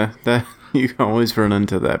 Yeah, that you always run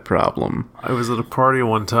into that problem. I was at a party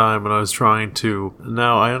one time and I was trying to...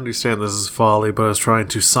 Now, I understand this is folly, but I was trying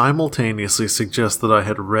to simultaneously suggest that I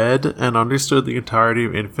had read and understood the entirety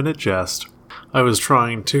of Infinite Jest. I was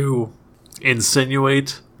trying to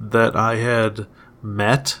insinuate that I had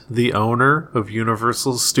met the owner of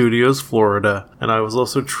Universal Studios Florida, and I was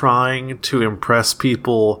also trying to impress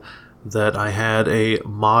people that I had a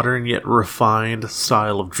modern yet refined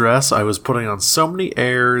style of dress. I was putting on so many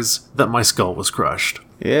airs that my skull was crushed.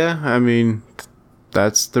 Yeah, I mean,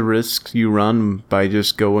 that's the risk you run by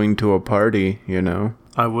just going to a party, you know?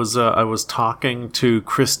 I was talking to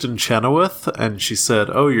Kristen Chenoweth, and she said,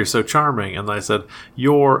 "Oh, you're so charming." And I said,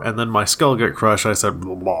 and then my skull got crushed. I said,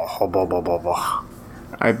 blah, blah, blah, blah, blah, blah.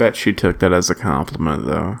 I bet she took that as a compliment,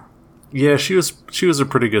 though. Yeah, she was a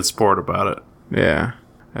pretty good sport about it. Yeah.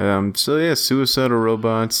 So yeah, suicidal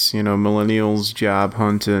robots, millennials, job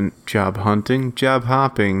hopping,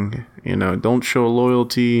 don't show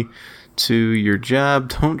loyalty to your job,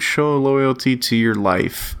 don't show loyalty to your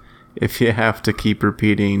life if you have to keep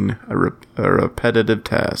repeating a repetitive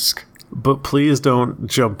task. But please don't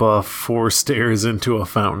jump off 4 stairs into a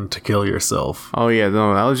fountain to kill yourself. Oh yeah,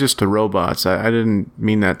 no, that was just the robots. I didn't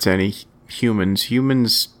mean that to any humans.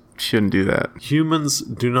 Humans shouldn't do that. Humans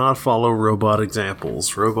do not follow robot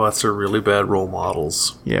examples. Robots are really bad role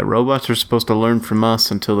models. Yeah, robots are supposed to learn from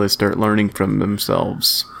us until they start learning from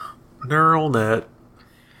themselves. Neural net.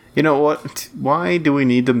 You know what? Why do we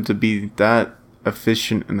need them to be that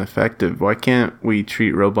efficient and effective? Why can't we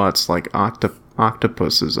treat robots like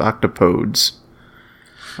octopuses, octopodes?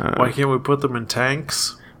 Why can't we put them in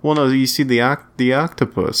tanks? Well, no, you see, the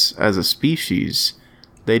octopus as a species,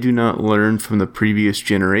 they do not learn from the previous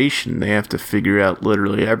generation. They have to figure out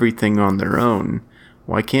literally everything on their own.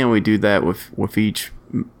 Why can't we do that with each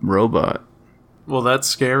robot? Well, that's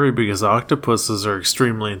scary because octopuses are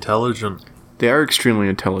extremely intelligent. They are extremely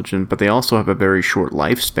intelligent, but they also have a very short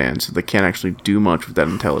lifespan, so they can't actually do much with that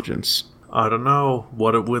intelligence. I don't know.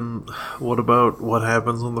 What about what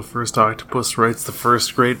happens when the first octopus writes the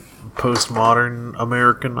first great postmodern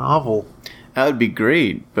American novel? That would be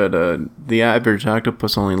great, but the average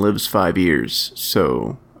octopus only lives 5 years,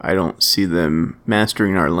 so I don't see them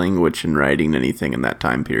mastering our language and writing anything in that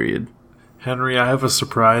time period. Henry, I have a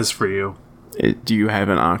surprise for you. Do you have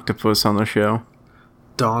an octopus on the show?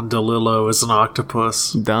 Don DeLillo is an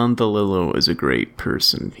octopus. Don DeLillo is a great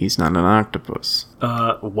person. He's not an octopus.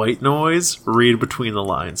 White Noise? Read between the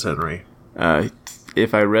lines, Henry.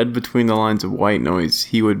 If I read between the lines of White Noise,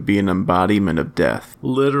 he would be an embodiment of death.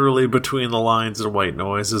 Literally between the lines of White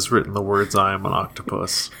Noise is written the words, "I am an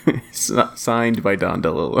octopus." Signed by Don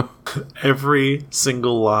DeLillo. Every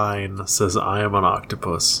single line says, "I am an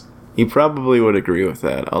octopus." He probably would agree with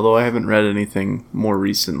that, although I haven't read anything more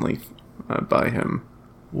recently by him.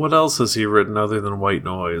 What else has he written other than White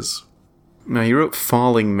Noise? Now, he wrote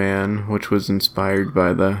Falling Man, which was inspired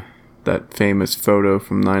by that famous photo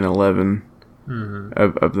from 9/11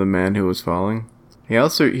 of the man who was falling.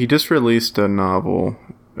 He just released a novel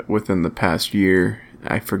within the past year.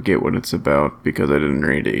 I forget what it's about because I didn't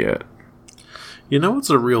read it yet. You know what's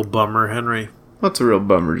a real bummer, Henry? What's a real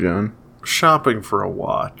bummer, John? Shopping for a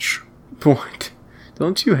watch. What?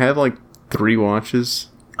 Don't you have 3 watches?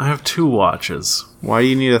 I have 2 watches. Why do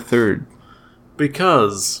you need a third?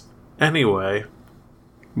 Because, anyway.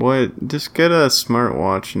 What? Just get a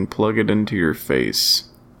smartwatch and plug it into your face.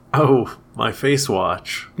 Oh, my face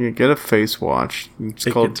watch. Yeah, get a face watch.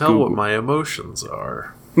 It can tell what my emotions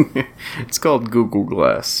are. It's called Google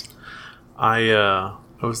Glass. I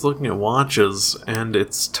was looking at watches, and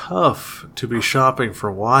it's tough to be shopping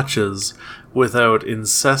for watches without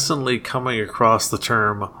incessantly coming across the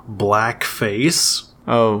term blackface.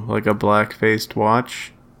 Oh, like a black-faced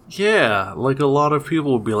watch? Yeah, like a lot of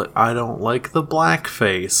people will be like, "I don't like the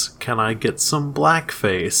blackface. Can I get some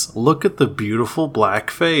blackface? Look at the beautiful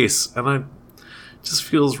blackface." And it just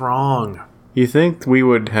feels wrong. You think we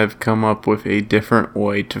would have come up with a different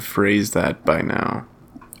way to phrase that by now?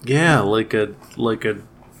 Yeah, like a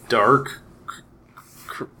dark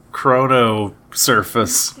chrono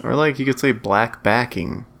surface. Or you could say black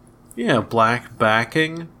backing. Yeah, black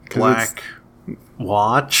backing. black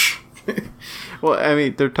watch. Well, I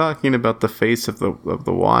mean, they're talking about the face of the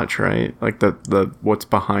watch, right? Like the what's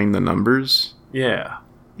behind the numbers. Yeah.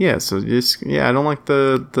 Yeah. So just I don't like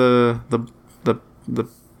the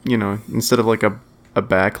instead of like a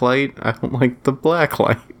backlight, I don't like the black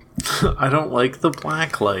light. I don't like the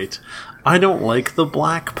black light. I don't like the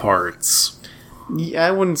black parts. Yeah,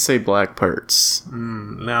 I wouldn't say black parts.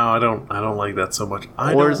 No, I don't like that so much.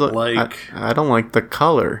 I Or don't like. I don't like the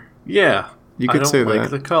color. Yeah, You could say I don't like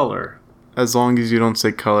that. the color. As long as you don't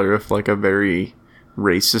say color with like a very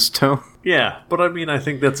racist tone. Yeah, but I mean, I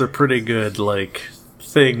think that's a pretty good like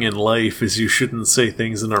thing in life. Is you shouldn't say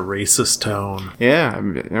things in a racist tone. Yeah,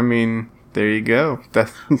 I mean, there you go.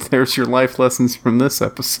 There's your life lessons from this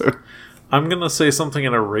episode. I'm gonna say something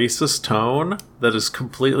in a racist tone that is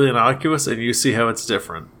completely innocuous, and you see how it's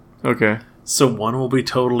different. Okay. So one will be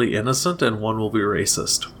totally innocent, and one will be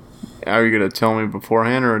racist. Are you going to tell me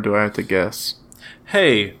beforehand, or do I have to guess?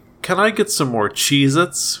 Hey, can I get some more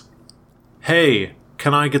Cheez-Its? Hey,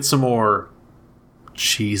 can I get some more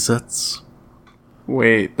Cheez-Its?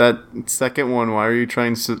 Wait, that second one, why are you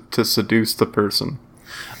trying to seduce the person?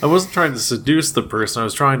 I wasn't trying to seduce the person. I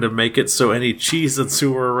was trying to make it so any Cheez-Its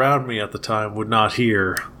who were around me at the time would not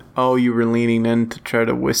hear. Oh, you were leaning in to try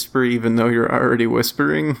to whisper even though you're already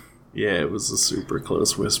whispering? Yeah, it was a super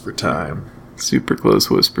close whisper time. Super close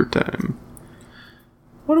whisper time.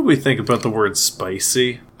 What do we think about the word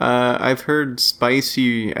spicy? I've heard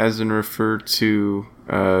spicy as in refer to,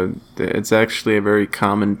 it's actually a very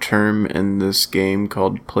common term in this game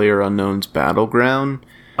called PlayerUnknown's Battleground.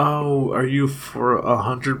 Oh, are you for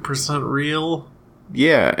 100% real?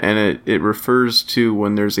 Yeah, and it refers to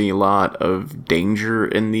when there's a lot of danger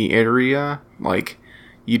in the area. Like,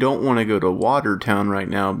 you don't want to go to Watertown right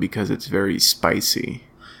now because it's very spicy.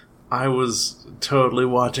 I was totally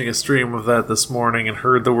watching a stream of that this morning and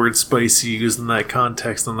heard the word spicy used in that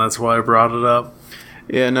context, and that's why I brought it up.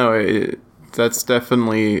 Yeah, no, that's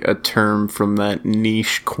definitely a term from that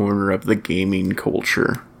niche corner of the gaming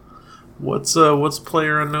culture. What's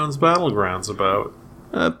PlayerUnknown's Battlegrounds about?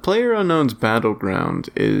 PlayerUnknown's Battleground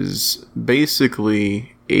is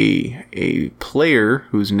basically a player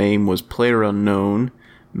whose name was PlayerUnknown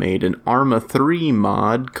made an Arma 3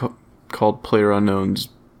 mod called PlayerUnknown's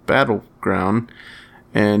Battleground,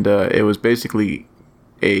 and it was basically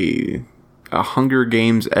a Hunger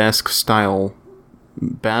Games-esque style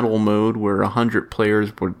battle mode where 100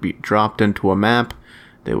 players would be dropped into a map.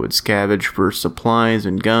 They would scavenge for supplies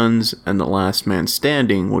and guns, and the last man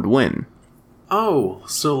standing would win. Oh,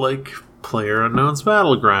 so like PlayerUnknown's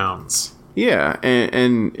Battlegrounds. Yeah,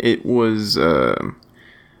 and it was...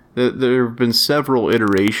 there have been several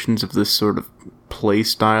iterations of this sort of play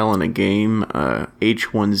style in a game.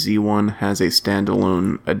 H1Z1 has a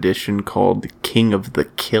standalone edition called King of the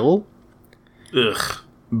Kill. Ugh.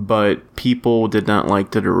 But people did not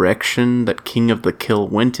like the direction that King of the Kill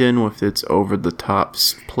went in with its over-the-top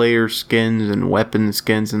player skins and weapon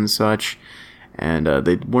skins and such. And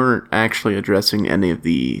they weren't actually addressing any of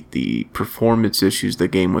the performance issues the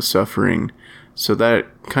game was suffering. So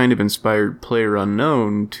that kind of inspired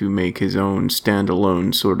PlayerUnknown to make his own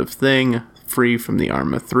standalone sort of thing, free from the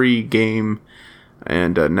Arma 3 game.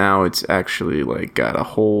 And now it's actually like got a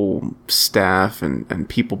whole staff and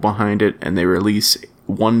people behind it, and they release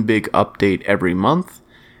one big update every month.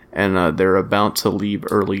 And they're about to leave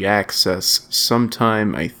early access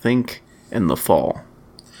sometime, I think, in the fall.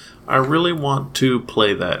 I really want to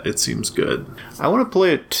play that. It seems good. I want to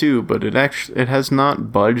play it too, but it has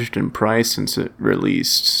not budged in price since it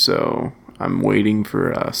released, so I'm waiting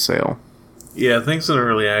for a sale. Yeah, things in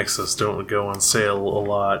early access don't go on sale a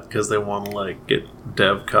lot because they want to like get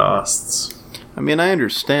dev costs. I mean, I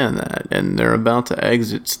understand that, and they're about to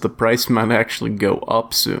exit, so the price might actually go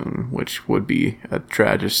up soon, which would be a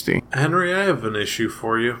tragedy. Henry, I have an issue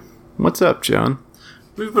for you. What's up, John?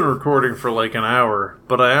 We've been recording for like an hour,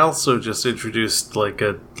 but I also just introduced like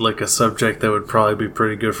a subject that would probably be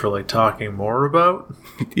pretty good for like talking more about.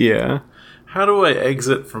 Yeah. How do I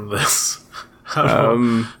exit from this? How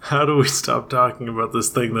do we stop talking about this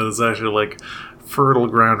thing that is actually like fertile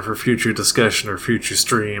ground for future discussion or future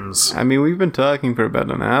streams? I mean, we've been talking for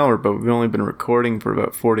about an hour, but we've only been recording for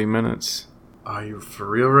about 40 minutes. Are you for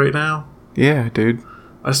real right now? Yeah, dude.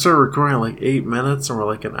 I started recording like 8 minutes and we're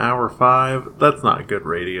like an hour 5. That's not good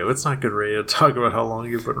radio. It's not good radio to talk about how long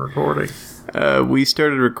you've been recording. We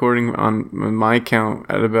started recording on my count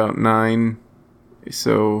at about 9.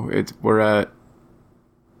 So we're at...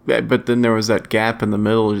 But then there was that gap in the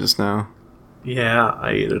middle just now. Yeah,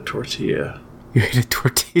 I ate a tortilla. You ate a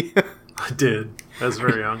tortilla? I did. I was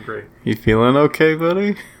very hungry. You feeling okay,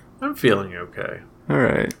 buddy? I'm feeling okay.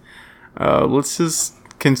 Alright. Let's just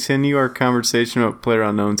continue our conversation about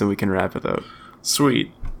PlayerUnknown's and we can wrap it up.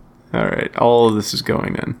 Sweet. All right, all of this is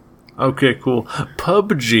going in. Okay, cool.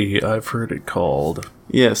 PUBG, I've heard it called.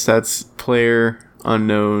 Yes, that's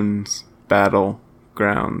PlayerUnknown's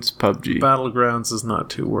Battlegrounds, PUBG. Battlegrounds is not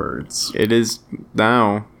 2 words. It is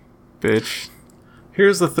now, bitch.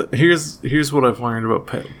 Here's what I've learned about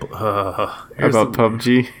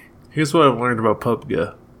PUBG. Here's what I've learned about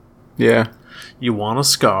PUBG. Yeah. You want a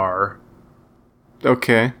SCAR.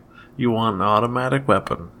 Okay. You want an automatic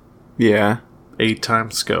weapon. Yeah.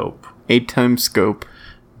 8x scope. 8x scope.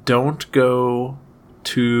 Don't go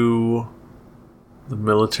to the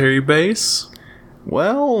military base.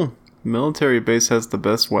 Well, military base has the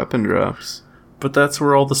best weapon drops. But that's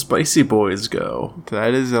where all the spicy boys go.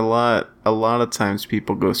 That is a lot of times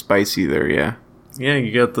people go spicy there, yeah. Yeah,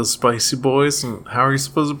 you got the spicy boys, and how are you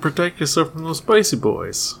supposed to protect yourself from those spicy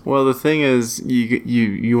boys? Well, the thing is,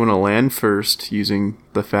 you want to land first using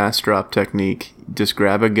the fast drop technique. Just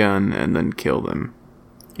grab a gun and then kill them.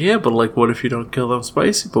 Yeah, but like, what if you don't kill them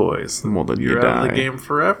spicy boys? Well, then you're out of the game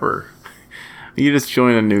forever. You just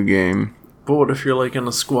join a new game. But what if you're like in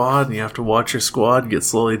a squad and you have to watch your squad get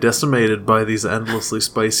slowly decimated by these endlessly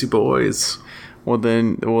spicy boys? Well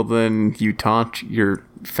then you taunt your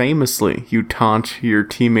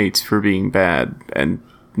teammates for being bad and,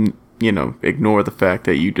 you know, ignore the fact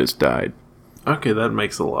that you just died. Okay, that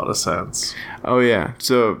makes a lot of sense. Oh yeah,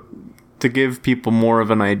 so to give people more of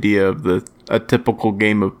an idea of a typical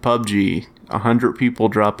game of PUBG, 100 people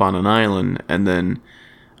drop on an island, and then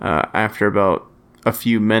after about a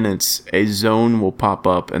few minutes, a zone will pop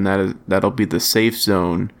up, and that'll be the safe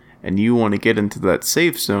zone, and you want to get into that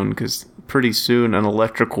safe zone because pretty soon an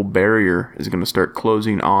electrical barrier is going to start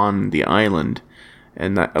closing on the island,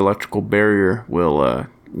 and that electrical barrier will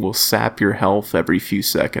sap your health every few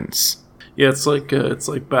seconds. Yeah, it's like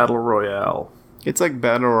Battle Royale. It's like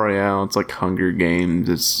Battle Royale. It's like Hunger Games.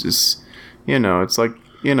 It's just, it's like,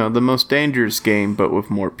 the most dangerous game, but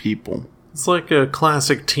with more people. It's like a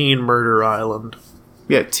classic teen murder island.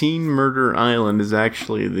 Yeah, Teen Murder Island is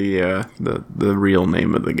actually the real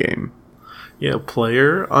name of the game. Yeah,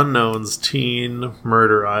 PlayerUnknown's Teen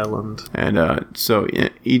Murder Island. And so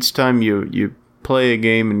each time you play a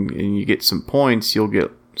game and you get some points, you'll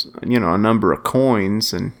get a number of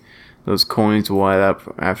coins, and those coins will add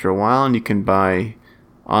up after a while, and you can buy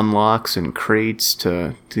unlocks and crates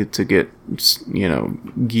to get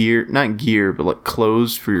gear, not gear, but like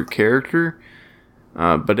clothes for your character.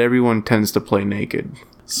 But everyone tends to play naked.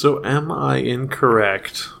 So am I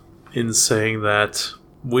incorrect in saying that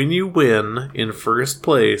when you win in first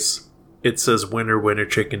place, it says winner, winner,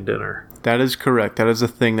 chicken dinner? That is correct. That is a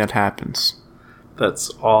thing that happens.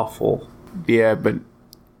 That's awful. Yeah,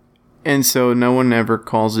 and so no one ever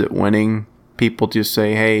calls it winning. People just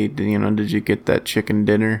say, hey, did you get that chicken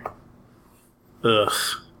dinner? Ugh.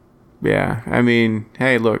 Yeah, I mean,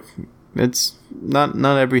 hey, look, it's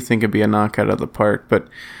not everything can be a knockout of the park, but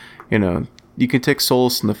you can take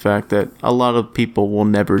solace in the fact that a lot of people will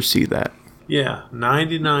never see that. Yeah,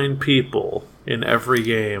 99 people in every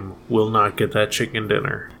game will not get that chicken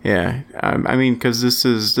dinner. Yeah, I mean, because this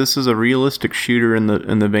is a realistic shooter in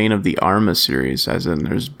the vein of the Arma series, as in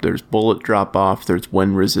there's bullet drop off, there's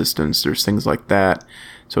wind resistance, there's things like that.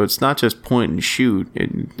 So it's not just point and shoot;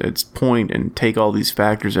 it's point and take all these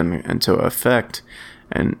factors into effect,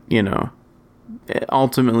 and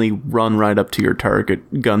ultimately run right up to your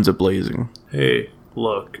target, guns a-blazing. Hey,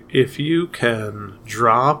 look, if you can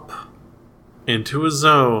drop into a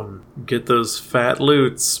zone, get those fat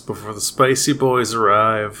loots before the spicy boys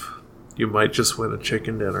arrive, you might just win a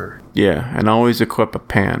chicken dinner. Yeah, and always equip a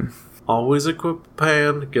pan. Always equip a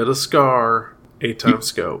pan, get a SCAR, 8x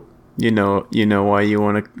scope. You know why you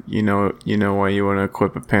want to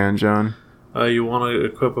equip a pan, John? You want to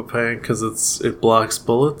equip a pan because it blocks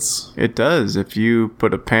bullets? It does. If you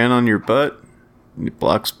put a pan on your butt, it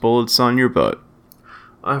blocks bullets on your butt.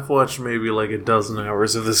 I've watched maybe like a dozen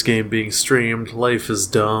hours of this game being streamed. Life is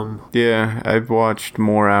dumb. Yeah, I've watched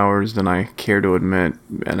more hours than I care to admit,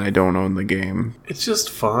 and I don't own the game. It's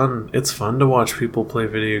just fun. It's fun to watch people play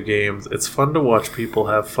video games. It's fun to watch people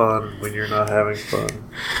have fun when you're not having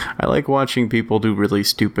fun. I like watching people do really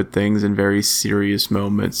stupid things in very serious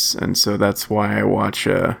moments, and so that's why I watch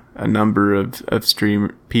a number of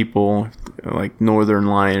stream people like Northern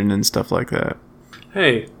Lion and stuff like that.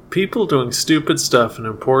 Hey, people doing stupid stuff in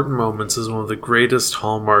important moments is one of the greatest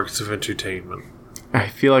hallmarks of entertainment. I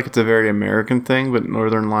feel like it's a very American thing, but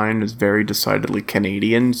Northern Lion is very decidedly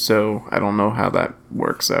Canadian, so I don't know how that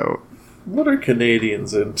works out. What are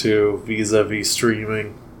Canadians into vis-a-vis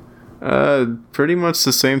streaming? Pretty much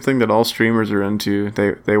the same thing that all streamers are into.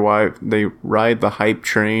 They ride the hype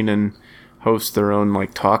train and host their own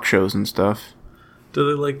like talk shows and stuff. Do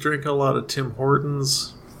they like drink a lot of Tim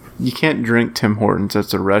Hortons? You can't drink Tim Hortons.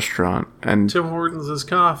 That's a restaurant, and Tim Hortons is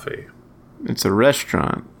coffee. it's a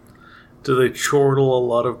restaurant. Do they chortle a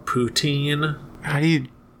lot of poutine? How do you?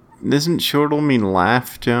 Doesn't chortle mean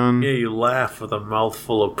laugh, John? Yeah, you laugh with a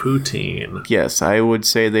mouthful of poutine. Yes, I would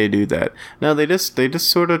say they do that. No, they just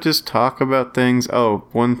sort of just talk about things. Oh,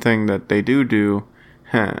 one thing that they do,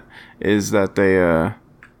 is that they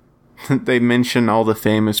they mention all the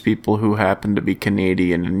famous people who happen to be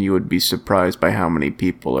Canadian, and you would be surprised by how many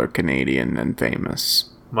people are Canadian and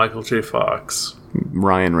famous. Michael J. Fox.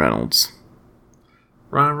 Ryan Reynolds.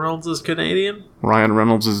 Ryan Reynolds is Canadian? Ryan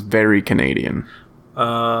Reynolds is very Canadian.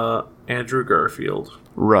 Andrew Garfield.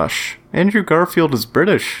 Rush. Andrew Garfield is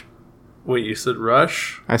British. Wait, you said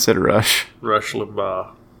Rush? I said Rush. Rush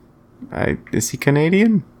Limbaugh. Is he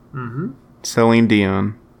Canadian? Mm-hmm. Celine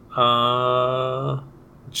Dion.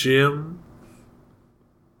 Jim.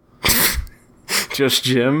 Just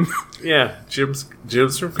Jim? Yeah, Jim's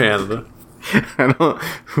from Canada. I don't.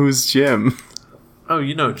 Who's Jim? Oh,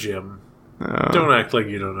 you know Jim. Oh. Don't act like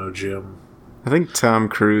you don't know Jim. I think Tom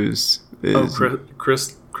Cruise is.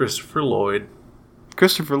 Christopher Lloyd.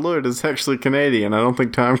 Christopher Lloyd is actually Canadian. I don't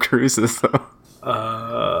think Tom Cruise is, though.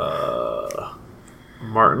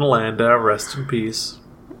 Martin Landau, rest in peace.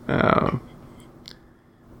 Oh.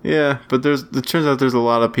 Yeah, but it turns out there's a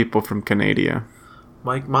lot of people from Canada.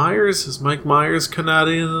 Mike Myers? Is Mike Myers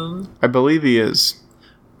Canadian? I believe he is.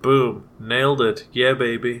 Boom. Nailed it. Yeah,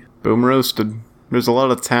 baby. Boom roasted. There's a lot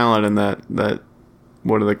of talent in that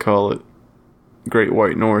what do they call it? Great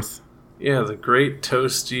White North. Yeah, the great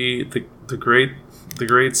toasty, the great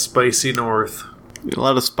spicy north. A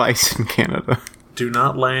lot of spice in Canada. Do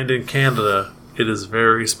not land in Canada. It is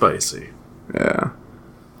very spicy. Yeah.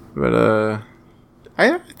 But,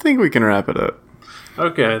 I think we can wrap it up.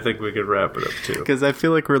 Okay, I think we could wrap it up, too. Because I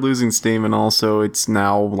feel like we're losing steam, and also it's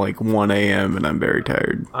now like 1 a.m. and I'm very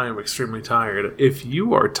tired. I am extremely tired. If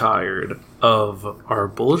you are tired of our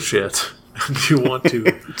bullshit, and you want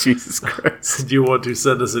to... Jesus Christ. You want to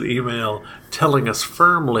send us an email telling us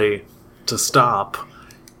firmly to stop,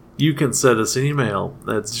 you can send us an email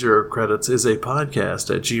at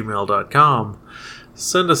zerocreditsisapodcast@gmail.com.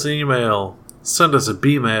 Send us an email. Send us a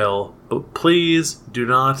B-mail. But please do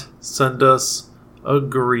not send us a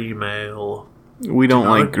gree-mail. We don't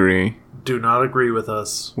like gree. Do not agree with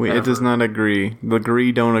us. It does not agree. The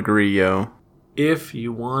gree don't agree, yo. If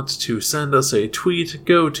you want to send us a tweet,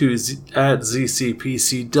 go to at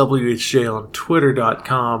ZCPCWHJ on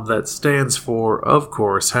Twitter.com. That stands for, of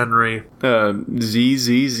course, Henry.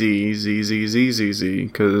 ZZZ,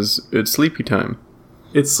 because it's sleepy time.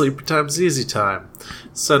 It's sleepy time, ZZ time.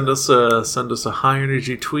 Send us a high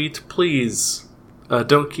energy tweet, please.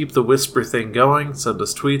 Don't keep the whisper thing going. Send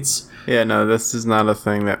us tweets. Yeah, no, this is not a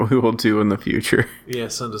thing that we will do in the future. Yeah,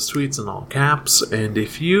 send us tweets in all caps. And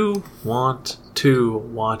if you want to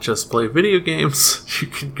watch us play video games, you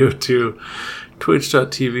can go to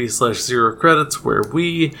twitch.tv/zerocredits, where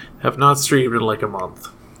we have not streamed in like a month.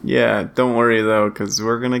 Yeah, don't worry though, because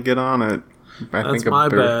we're going to get on it. That's my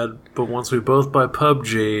bad, but once we both buy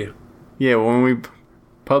PUBG... Yeah,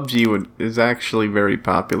 PUBG is actually very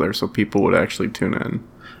popular, so people would actually tune in.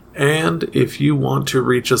 And if you want to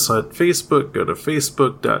reach us on Facebook, go to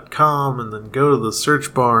facebook.com and then go to the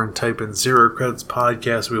search bar and type in Zero Credits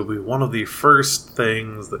Podcast. We'll be one of the first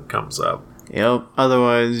things that comes up. Yep,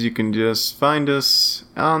 otherwise you can just find us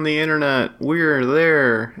on the internet. We're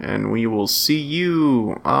there, and we will see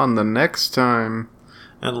you on the next time.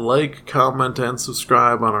 And like, comment, and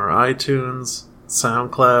subscribe on our iTunes,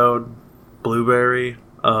 SoundCloud, Blueberry,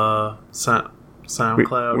 SoundCloud.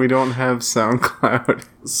 We don't have SoundCloud.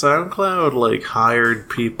 SoundCloud like hired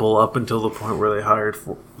people up until the point where they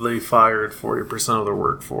fired 40% of their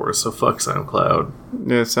workforce. So fuck SoundCloud.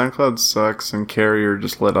 Yeah, SoundCloud sucks, and Carrier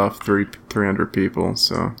just let off 300 people.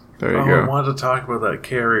 So there you go. I wanted to talk about that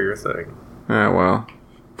Carrier thing. Ah, well,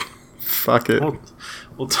 fuck it.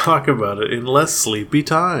 We'll talk about it in less sleepy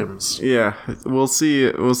times. Yeah, we'll see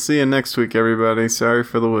you next week, everybody. Sorry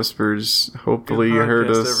for the whispers. Hopefully you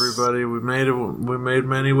heard us. Everybody, we made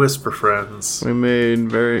many whisper friends. We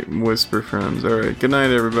made very whisper friends. All right, good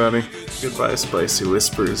night, everybody. Goodbye, spicy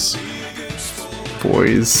whispers,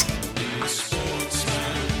 boys.